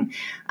everything.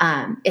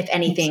 If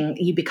anything,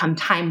 you become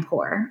time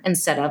poor,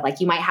 instead of like,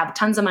 you might have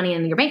tons of money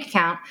in your bank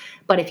account,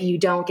 but if you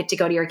don't get to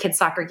go to your kid's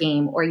soccer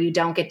game, or you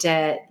don't get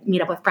to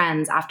meet up with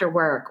friends after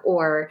work,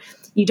 or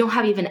you don't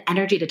have even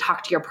energy to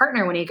talk to your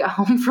partner when you get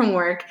home from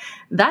work,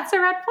 that's a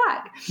red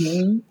flag.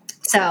 Mm-hmm.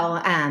 So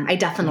I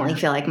definitely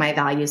feel like my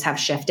values have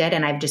shifted,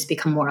 and I've just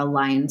become more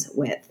aligned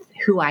with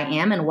who I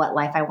am and what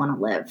life I want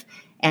to live.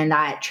 And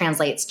that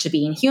translates to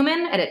being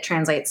human, and it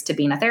translates to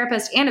being a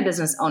therapist and a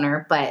business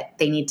owner, but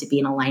they need to be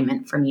in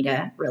alignment for me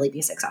to really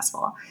be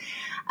successful.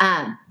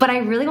 But I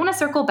really want to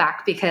circle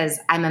back because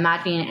I'm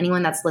imagining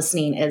anyone that's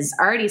listening is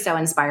already so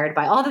inspired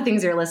by all the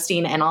things you're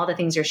listing and all the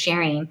things you're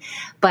sharing.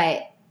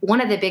 But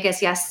one of the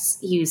biggest yes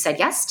you said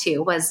yes to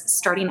was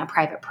starting a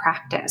private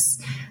practice.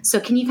 So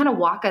can you kind of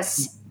walk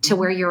us to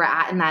where you were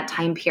at in that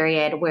time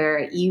period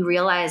where you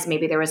realized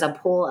maybe there was a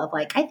pull of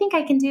like, I think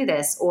I can do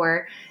this,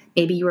 or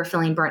maybe you were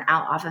feeling burnt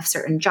out off of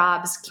certain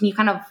jobs. Can you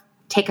kind of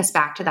take us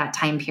back to that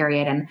time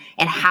period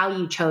and how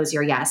you chose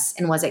your yes?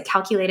 And was it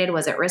calculated?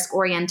 Was it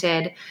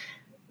risk-oriented?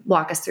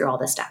 Walk us through all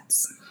the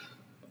steps.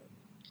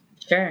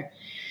 Sure.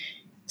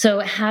 So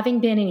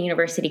having been in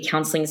university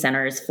counseling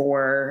centers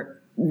for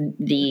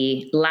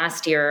the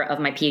last year of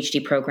my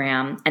PhD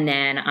program, and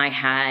then I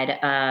had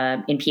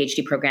in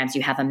PhD programs,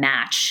 you have a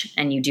match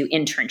and you do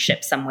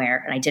internship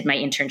somewhere. And I did my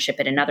internship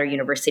at another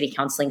university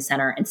counseling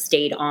center and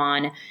stayed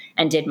on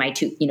and did my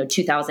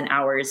 2,000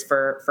 hours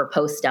for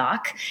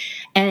postdoc.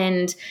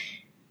 And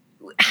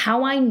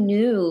how I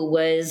knew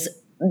was,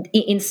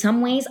 in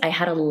some ways, I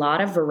had a lot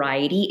of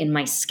variety in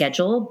my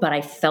schedule, but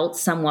I felt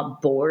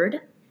somewhat bored,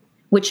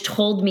 which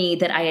told me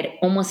that I had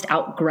almost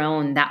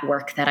outgrown that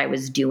work that I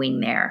was doing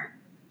there.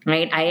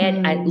 Right.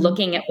 I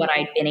looking at what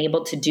I'd been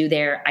able to do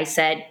there, I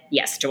said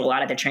yes to a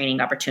lot of the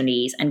training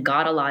opportunities and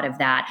got a lot of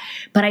that.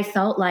 But I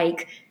felt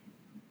like,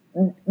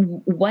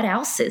 what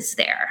else is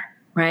there?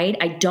 Right.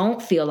 I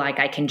don't feel like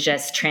I can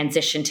just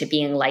transition to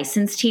being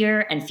licensed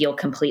here and feel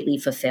completely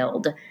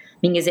fulfilled.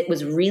 Because it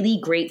was really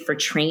great for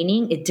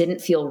training. It didn't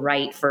feel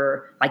right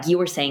for, like you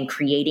were saying,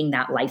 creating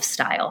that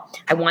lifestyle.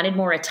 I wanted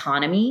more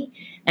autonomy.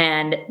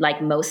 And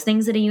like most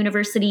things at a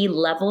university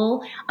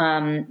level,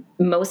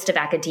 most of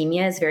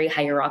academia is very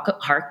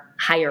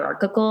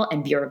hierarchical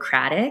and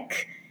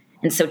bureaucratic.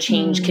 And so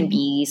change can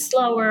be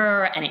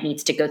slower and it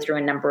needs to go through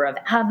a number of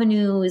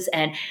avenues.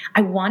 And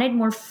I wanted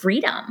more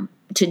freedom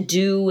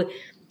to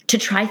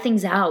try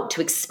things out,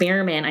 to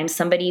experiment. I'm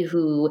somebody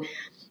who,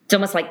 it's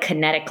almost like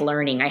kinetic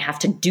learning. I have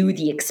to do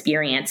the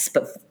experience,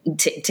 but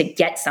to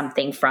get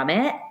something from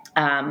it.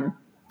 And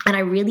I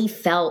really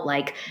felt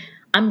like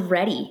I'm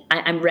ready.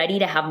 I'm ready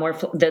to have more.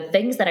 The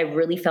things that I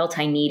really felt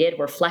I needed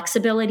were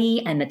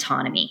flexibility and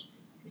autonomy.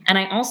 And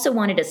I also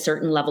wanted a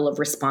certain level of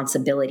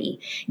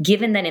responsibility,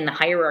 given that in the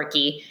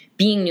hierarchy,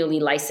 being newly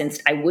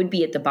licensed, I would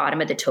be at the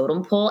bottom of the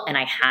totem pole, and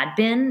I had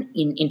been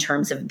in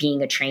terms of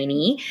being a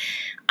trainee.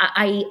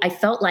 I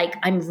felt like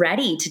I'm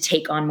ready to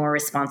take on more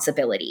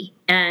responsibility.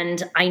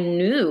 And I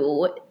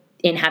knew,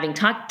 in having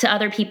talked to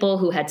other people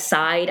who had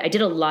I did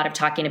a lot of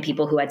talking to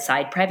people who had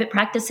side private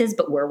practices,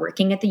 but were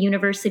working at the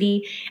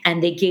university.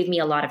 And they gave me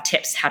a lot of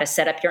tips, how to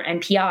set up your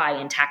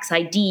NPI and tax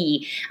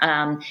ID,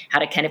 how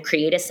to kind of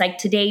create a Psych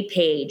Today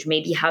page,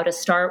 maybe how to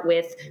start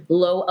with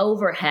low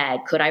overhead.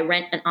 Could I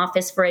rent an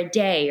office for a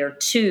day or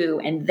two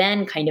and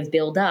then kind of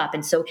build up?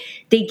 And so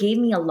they gave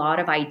me a lot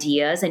of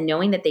ideas, and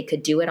knowing that they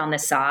could do it on the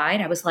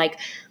side, I was like,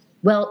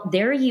 well,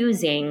 they're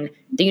using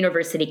the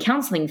university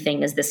counseling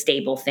thing as the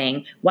stable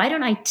thing. Why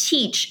don't I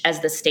teach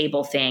as the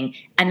stable thing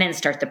and then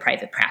start the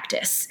private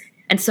practice?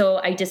 And so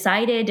I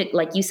decided,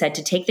 like you said,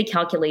 to take the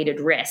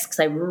calculated risks.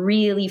 I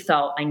really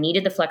felt I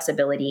needed the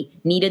flexibility,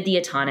 needed the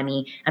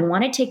autonomy, and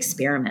wanted to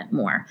experiment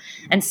more.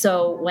 And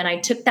so when I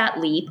took that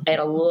leap, I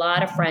had a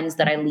lot of friends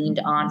that I leaned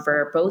on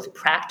for both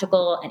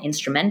practical and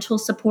instrumental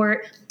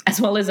support, as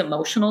well as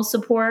emotional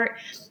support.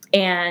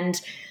 And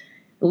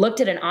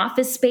looked at an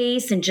office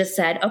space and just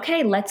said,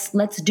 okay, let's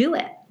do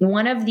it.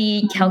 One of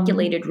the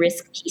calculated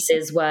risk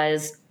pieces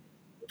was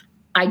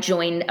I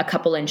joined a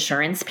couple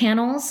insurance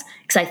panels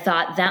because I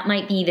thought that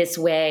might be this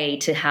way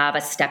to have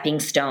a stepping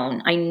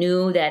stone. I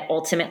knew that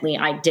ultimately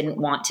I didn't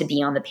want to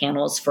be on the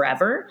panels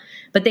forever,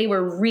 but they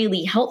were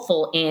really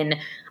helpful in,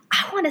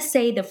 I want to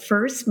say, the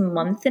first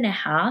month and a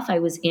half I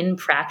was in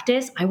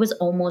practice, I was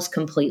almost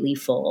completely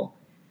full.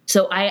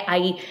 So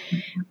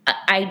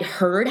I'd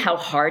heard how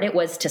hard it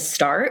was to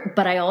start,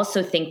 but I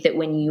also think that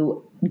when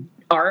you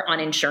are on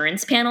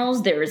insurance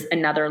panels, there's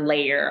another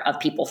layer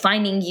of people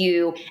finding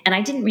you. And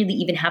I didn't really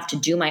even have to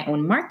do my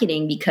own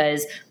marketing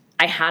because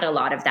I had a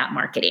lot of that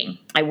marketing.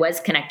 I was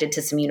connected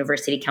to some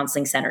university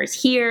counseling centers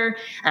here,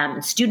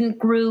 student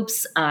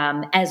groups,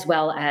 as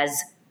well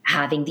as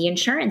having the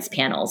insurance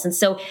panels. And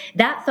so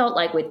that felt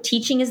like, with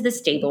teaching as the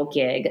stable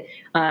gig,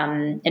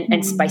 and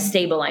by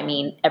stable, I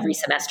mean every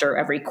semester,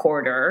 every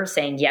quarter,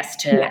 saying yes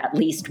to at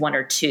least one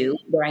or two,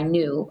 where I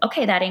knew,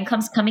 okay, that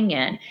income's coming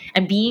in.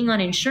 And being on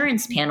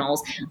insurance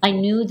panels, I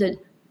knew that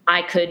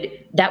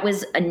that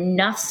was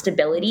enough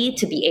stability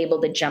to be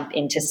able to jump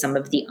into some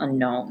of the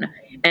unknown.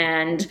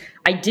 And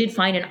I did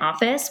find an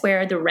office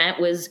where the rent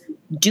was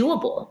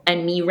doable,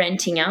 and me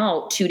renting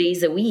out 2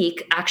 days a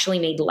week actually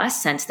made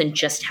less sense than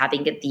just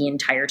having it the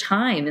entire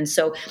time. And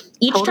so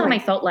each time I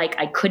felt like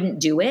I couldn't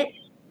do it,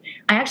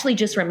 I actually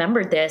just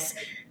remembered this.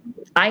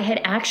 I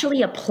had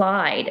actually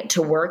applied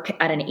to work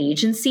at an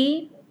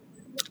agency.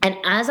 And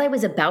as I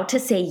was about to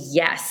say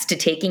yes to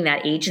taking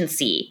that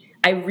agency,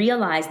 I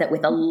realized that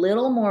with a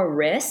little more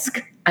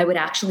risk, I would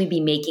actually be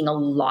making a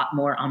lot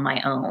more on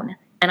my own.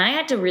 And I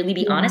had to really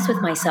be honest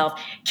with myself.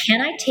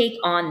 Can I take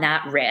on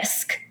that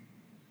risk,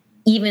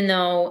 even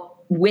though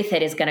with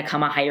it is going to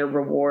come a higher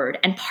reward?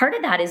 And part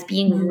of that is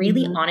being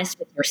really honest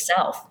with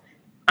yourself.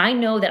 I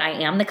know that I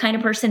am the kind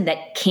of person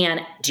that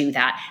can do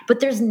that, but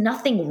there's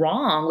nothing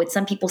wrong with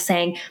some people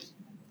saying,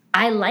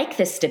 I like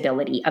the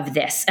stability of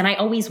this, and I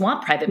always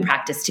want private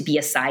practice to be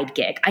a side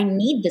gig. I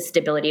need the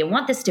stability. I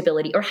want the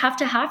stability, or have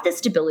to have the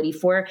stability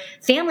for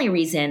family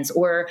reasons,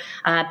 or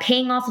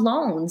paying off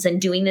loans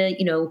and doing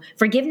the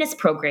forgiveness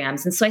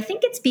programs. And so I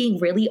think it's being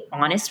really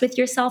honest with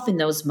yourself in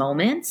those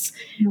moments,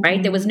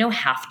 right? There was no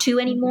have to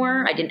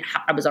anymore.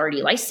 I was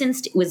already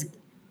licensed. It was,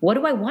 what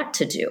do I want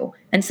to do?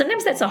 And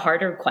sometimes that's a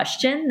harder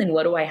question than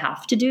what do I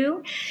have to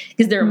do,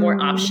 because there are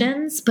more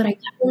options. But I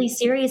got really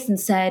serious and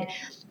said,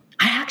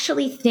 I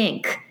actually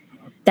think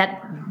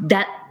that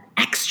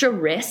extra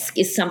risk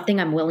is something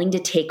I'm willing to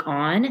take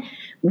on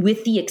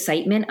with the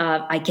excitement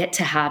of I get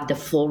to have the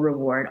full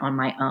reward on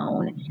my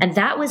own. And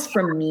that was,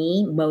 for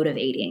me,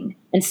 motivating.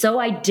 And so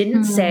I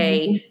didn't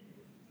say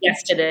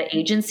yes to the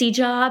agency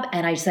job.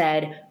 And I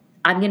said,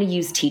 I'm going to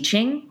use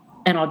teaching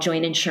and I'll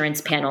join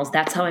insurance panels.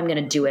 That's how I'm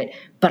going to do it.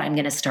 But I'm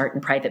going to start in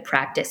private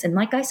practice. And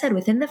like I said,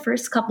 within the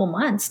first couple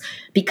months,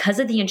 because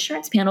of the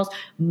insurance panels,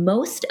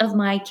 most of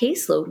my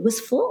caseload was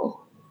full.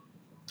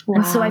 Wow.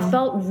 And so I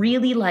felt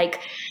really like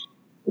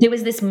there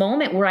was this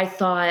moment where I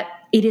thought,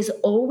 it is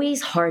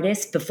always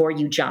hardest before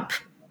you jump.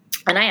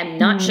 And I am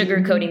not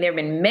sugarcoating. There have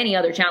been many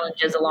other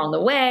challenges along the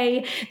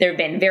way. There have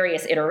been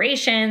various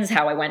iterations,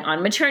 how I went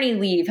on maternity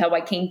leave, how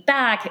I came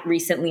back.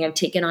 Recently, I've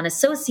taken on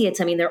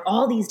associates. I mean, there are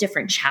all these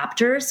different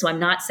chapters. So I'm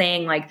not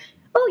saying like,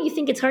 oh, you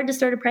think it's hard to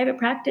start a private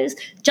practice?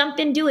 Jump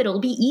in, do it.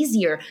 It'll be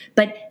easier.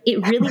 But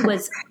it really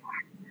was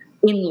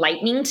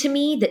enlightening to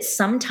me that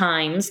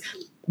sometimes,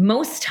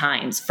 most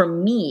times for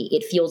me,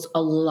 it feels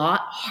a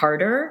lot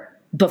harder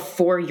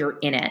before you're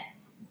in it.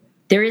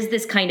 There is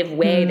this kind of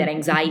way that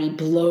anxiety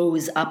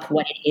blows up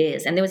what it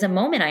is. And there was a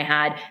moment I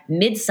had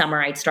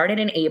midsummer. I'd started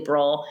in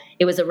April.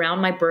 It was around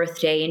my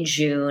birthday in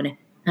June.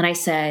 And I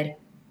said,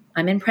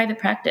 I'm in private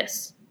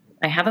practice.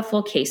 I have a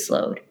full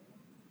caseload.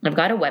 I've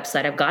got a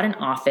website. I've got an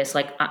office.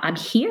 Like, I'm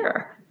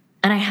here.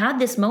 And I had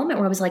this moment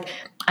where I was like,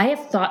 I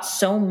have thought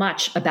so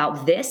much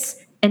about this.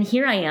 And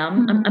here I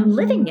am, I'm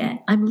living it.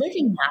 I'm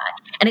living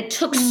that. And it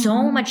took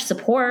so much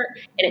support,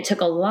 and it took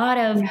a lot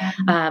of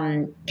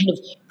kind of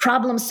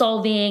problem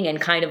solving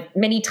and kind of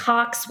many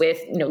talks with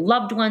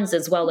loved ones,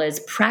 as well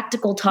as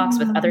practical talks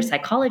with other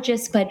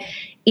psychologists. But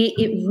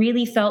it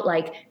really felt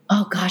like,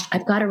 oh gosh,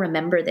 I've got to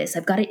remember this.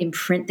 I've got to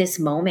imprint this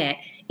moment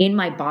in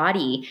my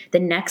body. The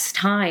next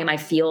time I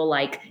feel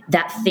like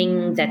that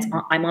thing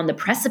I'm on the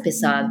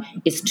precipice of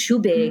is too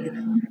big,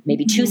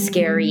 maybe too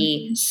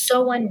scary,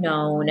 so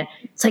unknown.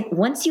 It's like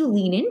once you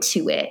lean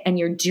into it and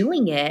you're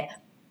doing it,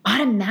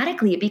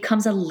 automatically it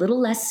becomes a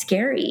little less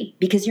scary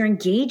because you're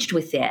engaged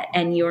with it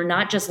and you're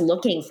not just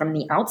looking from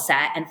the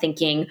outset and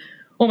thinking,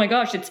 oh my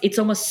gosh, it's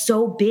almost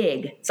so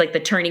big. It's like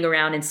the turning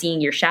around and seeing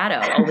your shadow.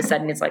 All of a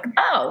sudden it's like,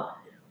 oh,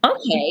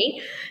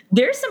 okay,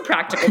 there's some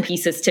practical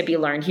pieces to be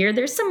learned here.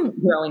 There's some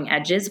growing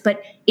edges,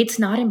 but it's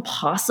not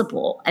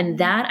impossible. And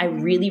that I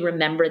really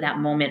remember that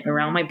moment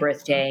around my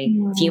birthday,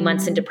 a few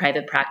months into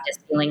private practice,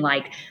 feeling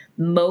like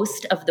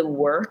most of the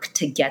work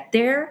to get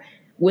there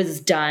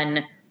was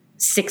done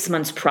 6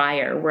 months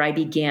prior, where I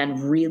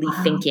began really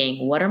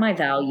thinking, what are my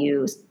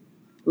values?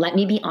 Let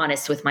me be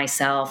honest with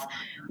myself.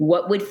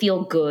 What would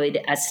feel good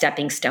as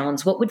stepping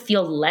stones? What would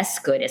feel less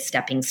good as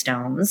stepping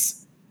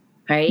stones?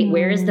 Right?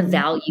 Where is the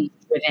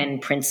value-driven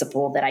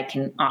principle that I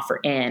can offer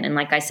in? And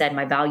like I said,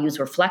 my values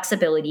were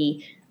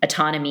flexibility,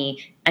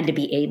 autonomy, and to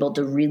be able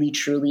to really,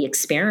 truly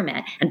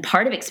experiment. And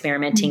part of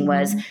experimenting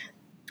was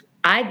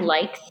I'd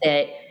like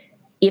that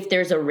if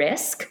there's a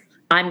risk,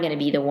 I'm going to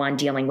be the one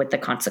dealing with the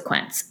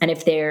consequence. And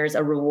if there's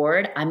a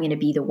reward, I'm going to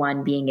be the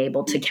one being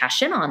able to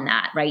cash in on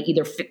that, right?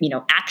 Either,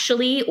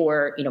 actually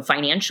or,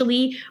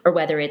 financially, or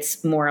whether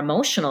it's more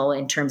emotional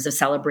in terms of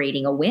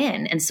celebrating a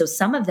win. And so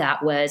some of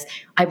that was,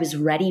 I was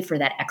ready for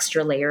that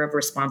extra layer of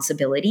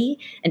responsibility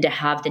and to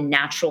have the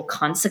natural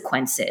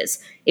consequences.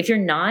 If you're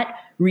not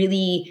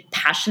really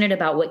passionate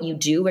about what you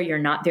do or you're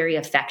not very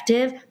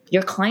effective,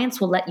 your clients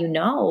will let you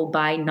know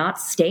by not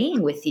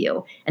staying with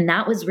you. And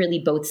that was really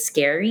both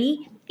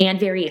scary and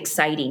very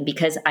exciting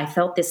because I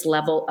felt this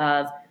level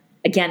of,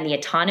 again, the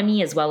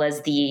autonomy as well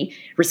as the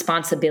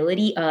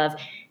responsibility of,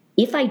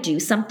 if I do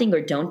something or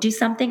don't do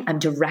something, I'm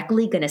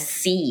directly going to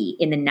see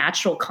in the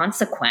natural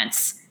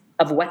consequence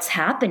of what's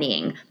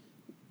happening.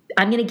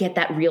 I'm going to get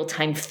that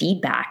real-time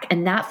feedback.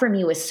 And that for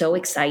me was so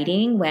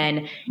exciting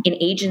when in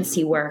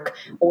agency work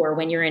or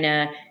when you're in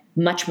a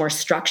much more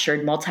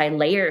structured,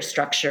 multi-layer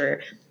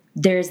structure,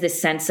 there's this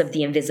sense of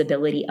the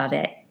invisibility of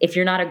it. If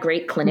you're not a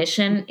great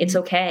clinician, it's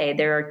okay.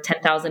 There are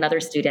 10,000 other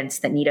students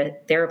that need a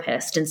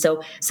therapist. And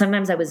so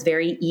sometimes I was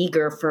very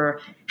eager for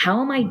how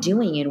am I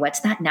doing and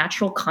what's that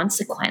natural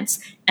consequence?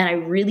 And I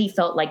really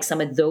felt like some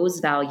of those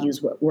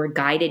values were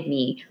guided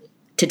me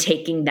to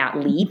taking that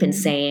leap and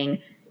saying,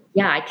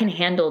 yeah, I can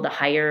handle the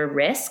higher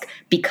risk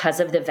because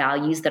of the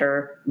values that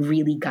are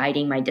really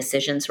guiding my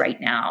decisions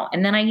right now.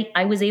 And then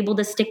I was able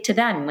to stick to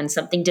them when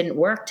something didn't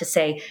work, to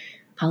say,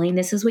 Pauline,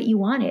 this is what you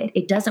wanted.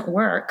 It doesn't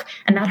work.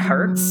 And that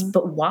hurts. Mhm.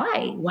 But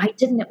why? Why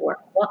didn't it work?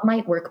 What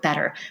might work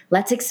better?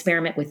 Let's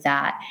experiment with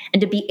that.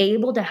 And to be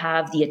able to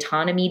have the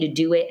autonomy to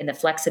do it and the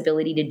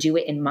flexibility to do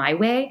it in my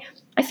way,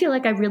 I feel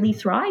like I really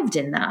thrived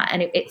in that.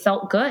 And it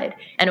felt good.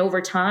 And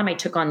over time, I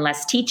took on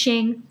less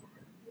teaching.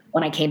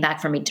 When I came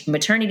back from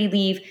maternity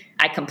leave,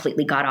 I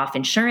completely got off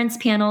insurance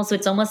panels. So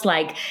it's almost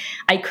like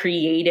I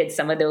created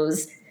some of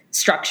those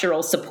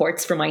structural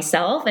supports for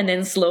myself and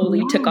then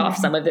slowly took off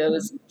Yeah. some of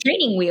those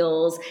training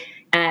wheels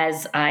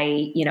as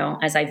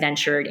I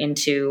ventured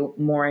into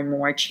more and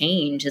more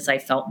change, as I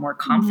felt more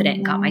confident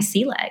and got my Mhm.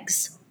 sea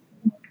legs.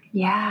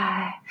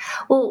 Yeah.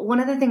 Well, one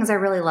of the things I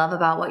really love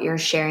about what you're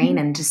sharing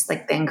and just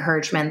like the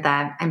encouragement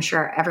that I'm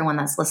sure everyone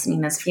that's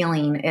listening is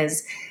feeling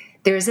is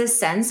there's this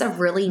sense of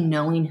really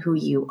knowing who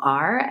you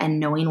are and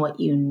knowing what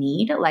you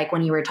need. Like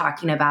when you were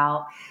talking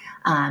about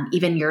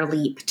even your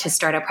leap to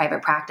start a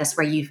private practice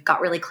where you've got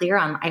really clear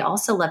on, I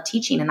also love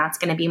teaching and that's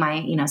going to be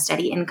my,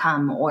 steady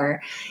income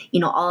or,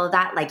 all of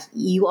that. Like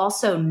you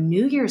also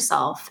knew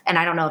yourself. And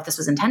I don't know if this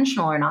was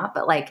intentional or not,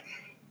 but like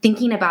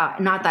thinking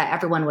about, not that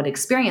everyone would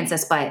experience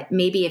this, but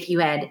maybe if you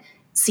had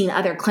seen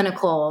other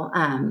clinical,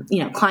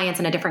 clients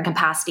in a different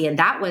capacity and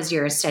that was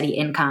your steady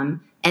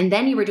income, and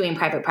then you were doing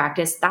private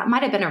practice, that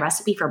might have been a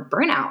recipe for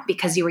burnout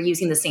because you were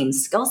using the same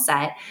skill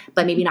set,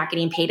 but maybe not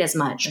getting paid as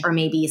much, or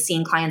maybe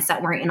seeing clients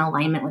that weren't in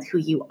alignment with who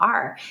you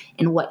are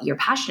and what you're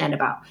passionate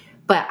about.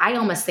 But I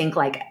almost think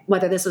like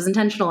whether this was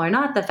intentional or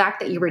not, the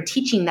fact that you were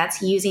teaching,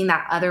 that's using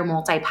that other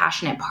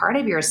multi-passionate part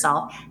of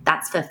yourself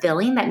that's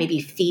fulfilling, that maybe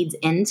feeds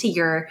into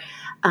your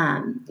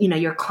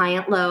your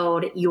client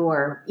load,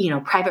 your,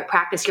 private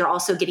practice. You're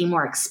also getting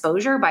more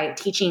exposure by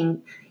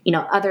teaching,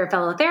 other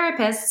fellow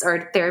therapists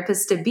or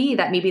therapists to be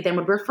that maybe then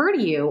would refer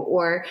to you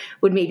or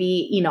would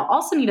maybe,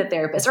 also need a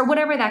therapist or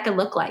whatever that could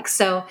look like.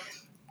 So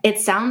it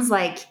sounds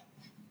like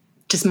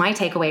just my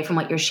takeaway from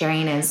what you're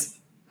sharing is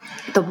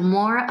the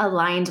more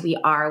aligned we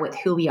are with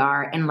who we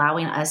are and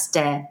allowing us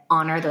to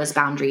honor those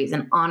boundaries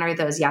and honor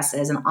those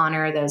yeses and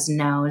honor those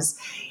nos,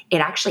 it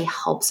actually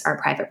helps our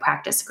private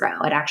practice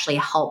grow. It actually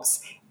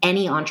helps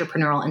any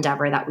entrepreneurial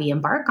endeavor that we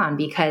embark on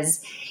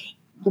because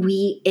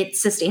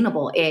it's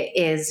sustainable. It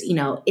is,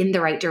 in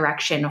the right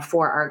direction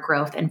for our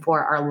growth and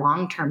for our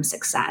long-term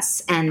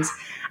success. And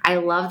I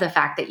love the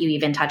fact that you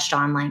even touched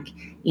on like,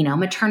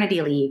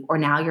 maternity leave, or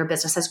now your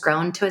business has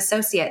grown to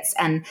associates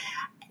and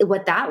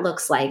what that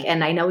looks like.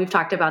 And I know we've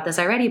talked about this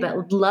already, but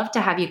would love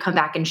to have you come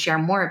back and share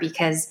more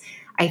because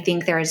I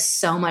think there is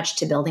so much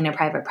to building a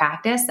private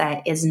practice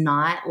that is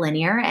not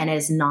linear and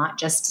is not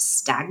just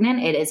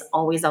stagnant. It is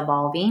always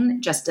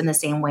evolving, just in the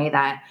same way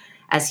that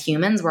as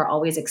humans, we're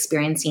always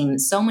experiencing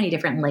so many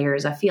different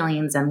layers of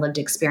feelings and lived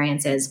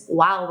experiences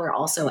while we're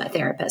also a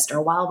therapist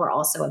or while we're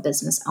also a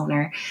business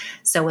owner.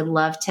 So would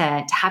love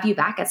to have you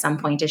back at some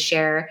point to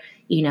share,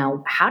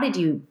 how did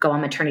you go on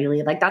maternity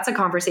leave? Like that's a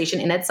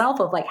conversation in itself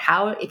of like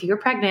how, if you're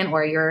pregnant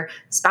or your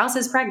spouse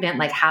is pregnant,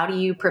 like how do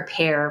you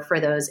prepare for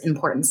those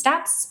important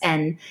steps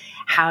and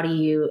how do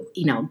you,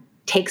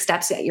 take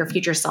steps that your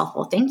future self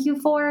will thank you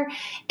for?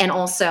 And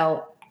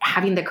also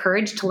having the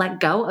courage to let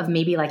go of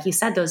maybe, like you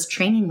said, those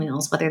training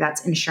wheels, whether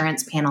that's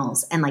insurance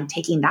panels and like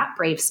taking that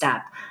brave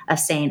step of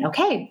saying,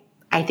 okay,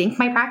 I think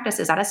my practice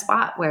is at a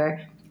spot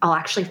where I'll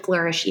actually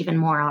flourish even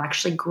more. I'll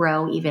actually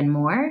grow even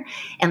more.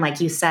 And like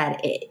you said,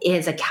 it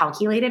is a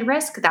calculated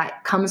risk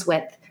that comes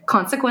with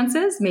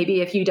consequences.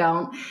 Maybe if you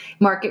don't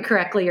market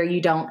correctly or you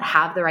don't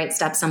have the right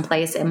steps in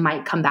place, it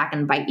might come back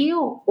and bite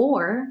you,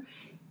 or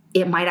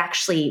it might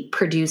actually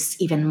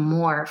produce even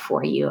more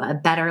for you, a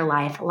better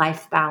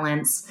life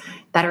balance,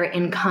 better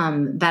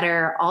income,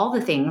 better all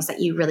the things that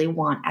you really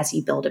want as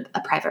you build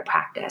a private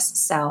practice.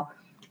 So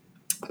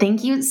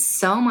thank you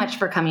so much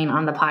for coming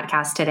on the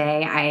podcast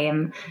today. I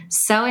am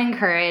so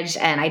encouraged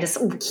and I just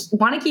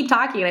want to keep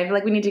talking. I feel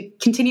like we need to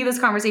continue this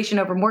conversation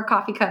over more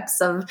coffee cups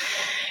of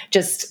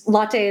just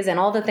lattes and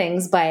all the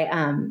things. But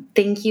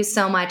thank you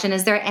so much. And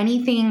is there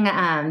anything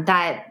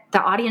that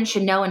the audience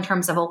should know in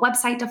terms of a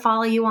website to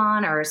follow you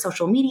on or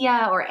social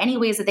media or any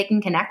ways that they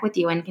can connect with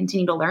you and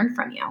continue to learn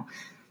from you?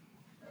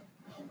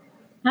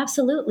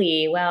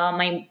 Absolutely. Well,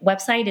 my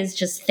website is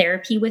just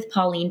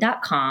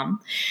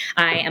therapywithpauline.com.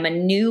 I am a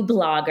new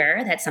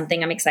blogger. That's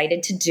something I'm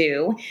excited to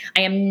do.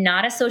 I am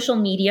not a social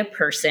media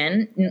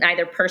person,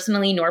 neither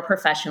personally nor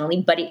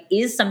professionally, but it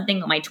is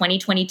something on my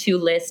 2022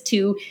 list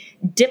to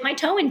dip my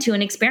toe into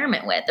and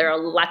experiment with. There are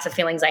lots of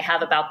feelings I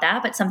have about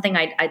that, but something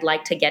I'd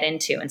like to get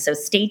into. And so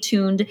stay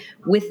tuned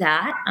with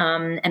that.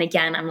 And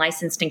again, I'm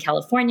licensed in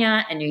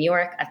California and New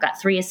York. I've got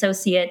 3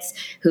 associates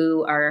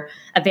who are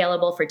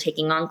available for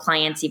taking on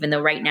clients, even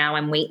though right now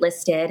I'm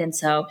waitlisted. And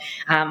so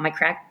my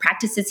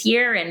practice is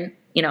here and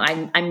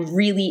I'm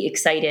really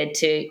excited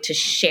to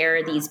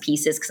share these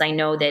pieces because I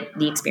know that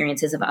the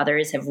experiences of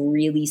others have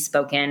really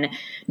spoken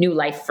new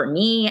life for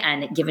me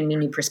and given me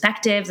new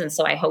perspectives. And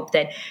so I hope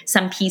that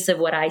some piece of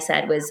what I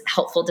said was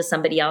helpful to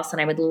somebody else.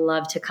 And I would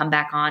love to come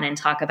back on and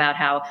talk about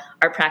how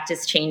our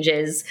practice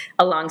changes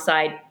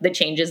alongside the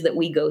changes that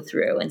we go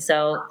through. And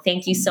so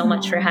thank you so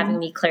much for having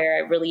me,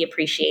 Claire. I really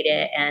appreciate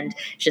it. And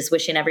just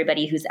wishing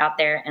everybody who's out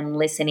there and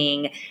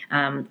listening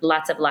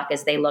lots of luck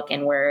as they look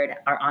inward,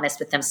 are honest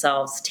with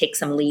themselves, take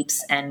some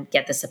leaps, and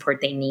get the support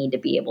they need to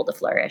be able to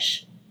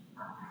flourish.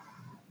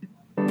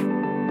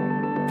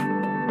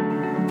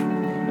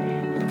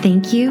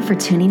 Thank you for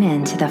tuning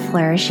in to the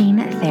Flourishing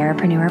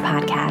Therapreneur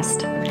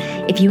podcast.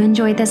 If you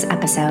enjoyed this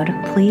episode,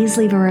 please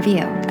leave a review,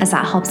 as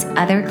that helps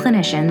other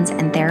clinicians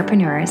and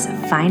therapreneurs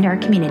find our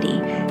community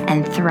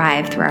and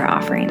thrive through our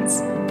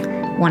offerings.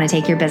 Want to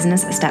take your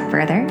business a step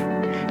further?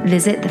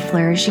 Visit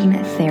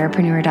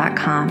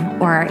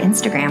theflourishingtherapreneur.com or our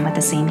Instagram with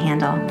the same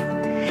handle.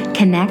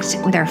 Connect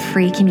with our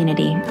free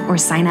community or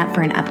sign up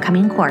for an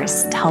upcoming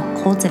course to help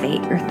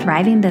cultivate your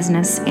thriving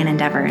business and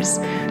endeavors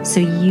so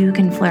you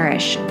can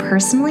flourish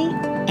personally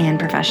and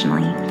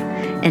professionally.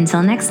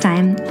 Until next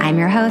time, I'm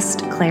your host,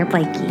 Claire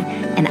Blakey,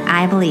 and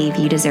I believe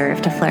you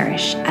deserve to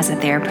flourish as a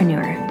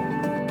therapreneur.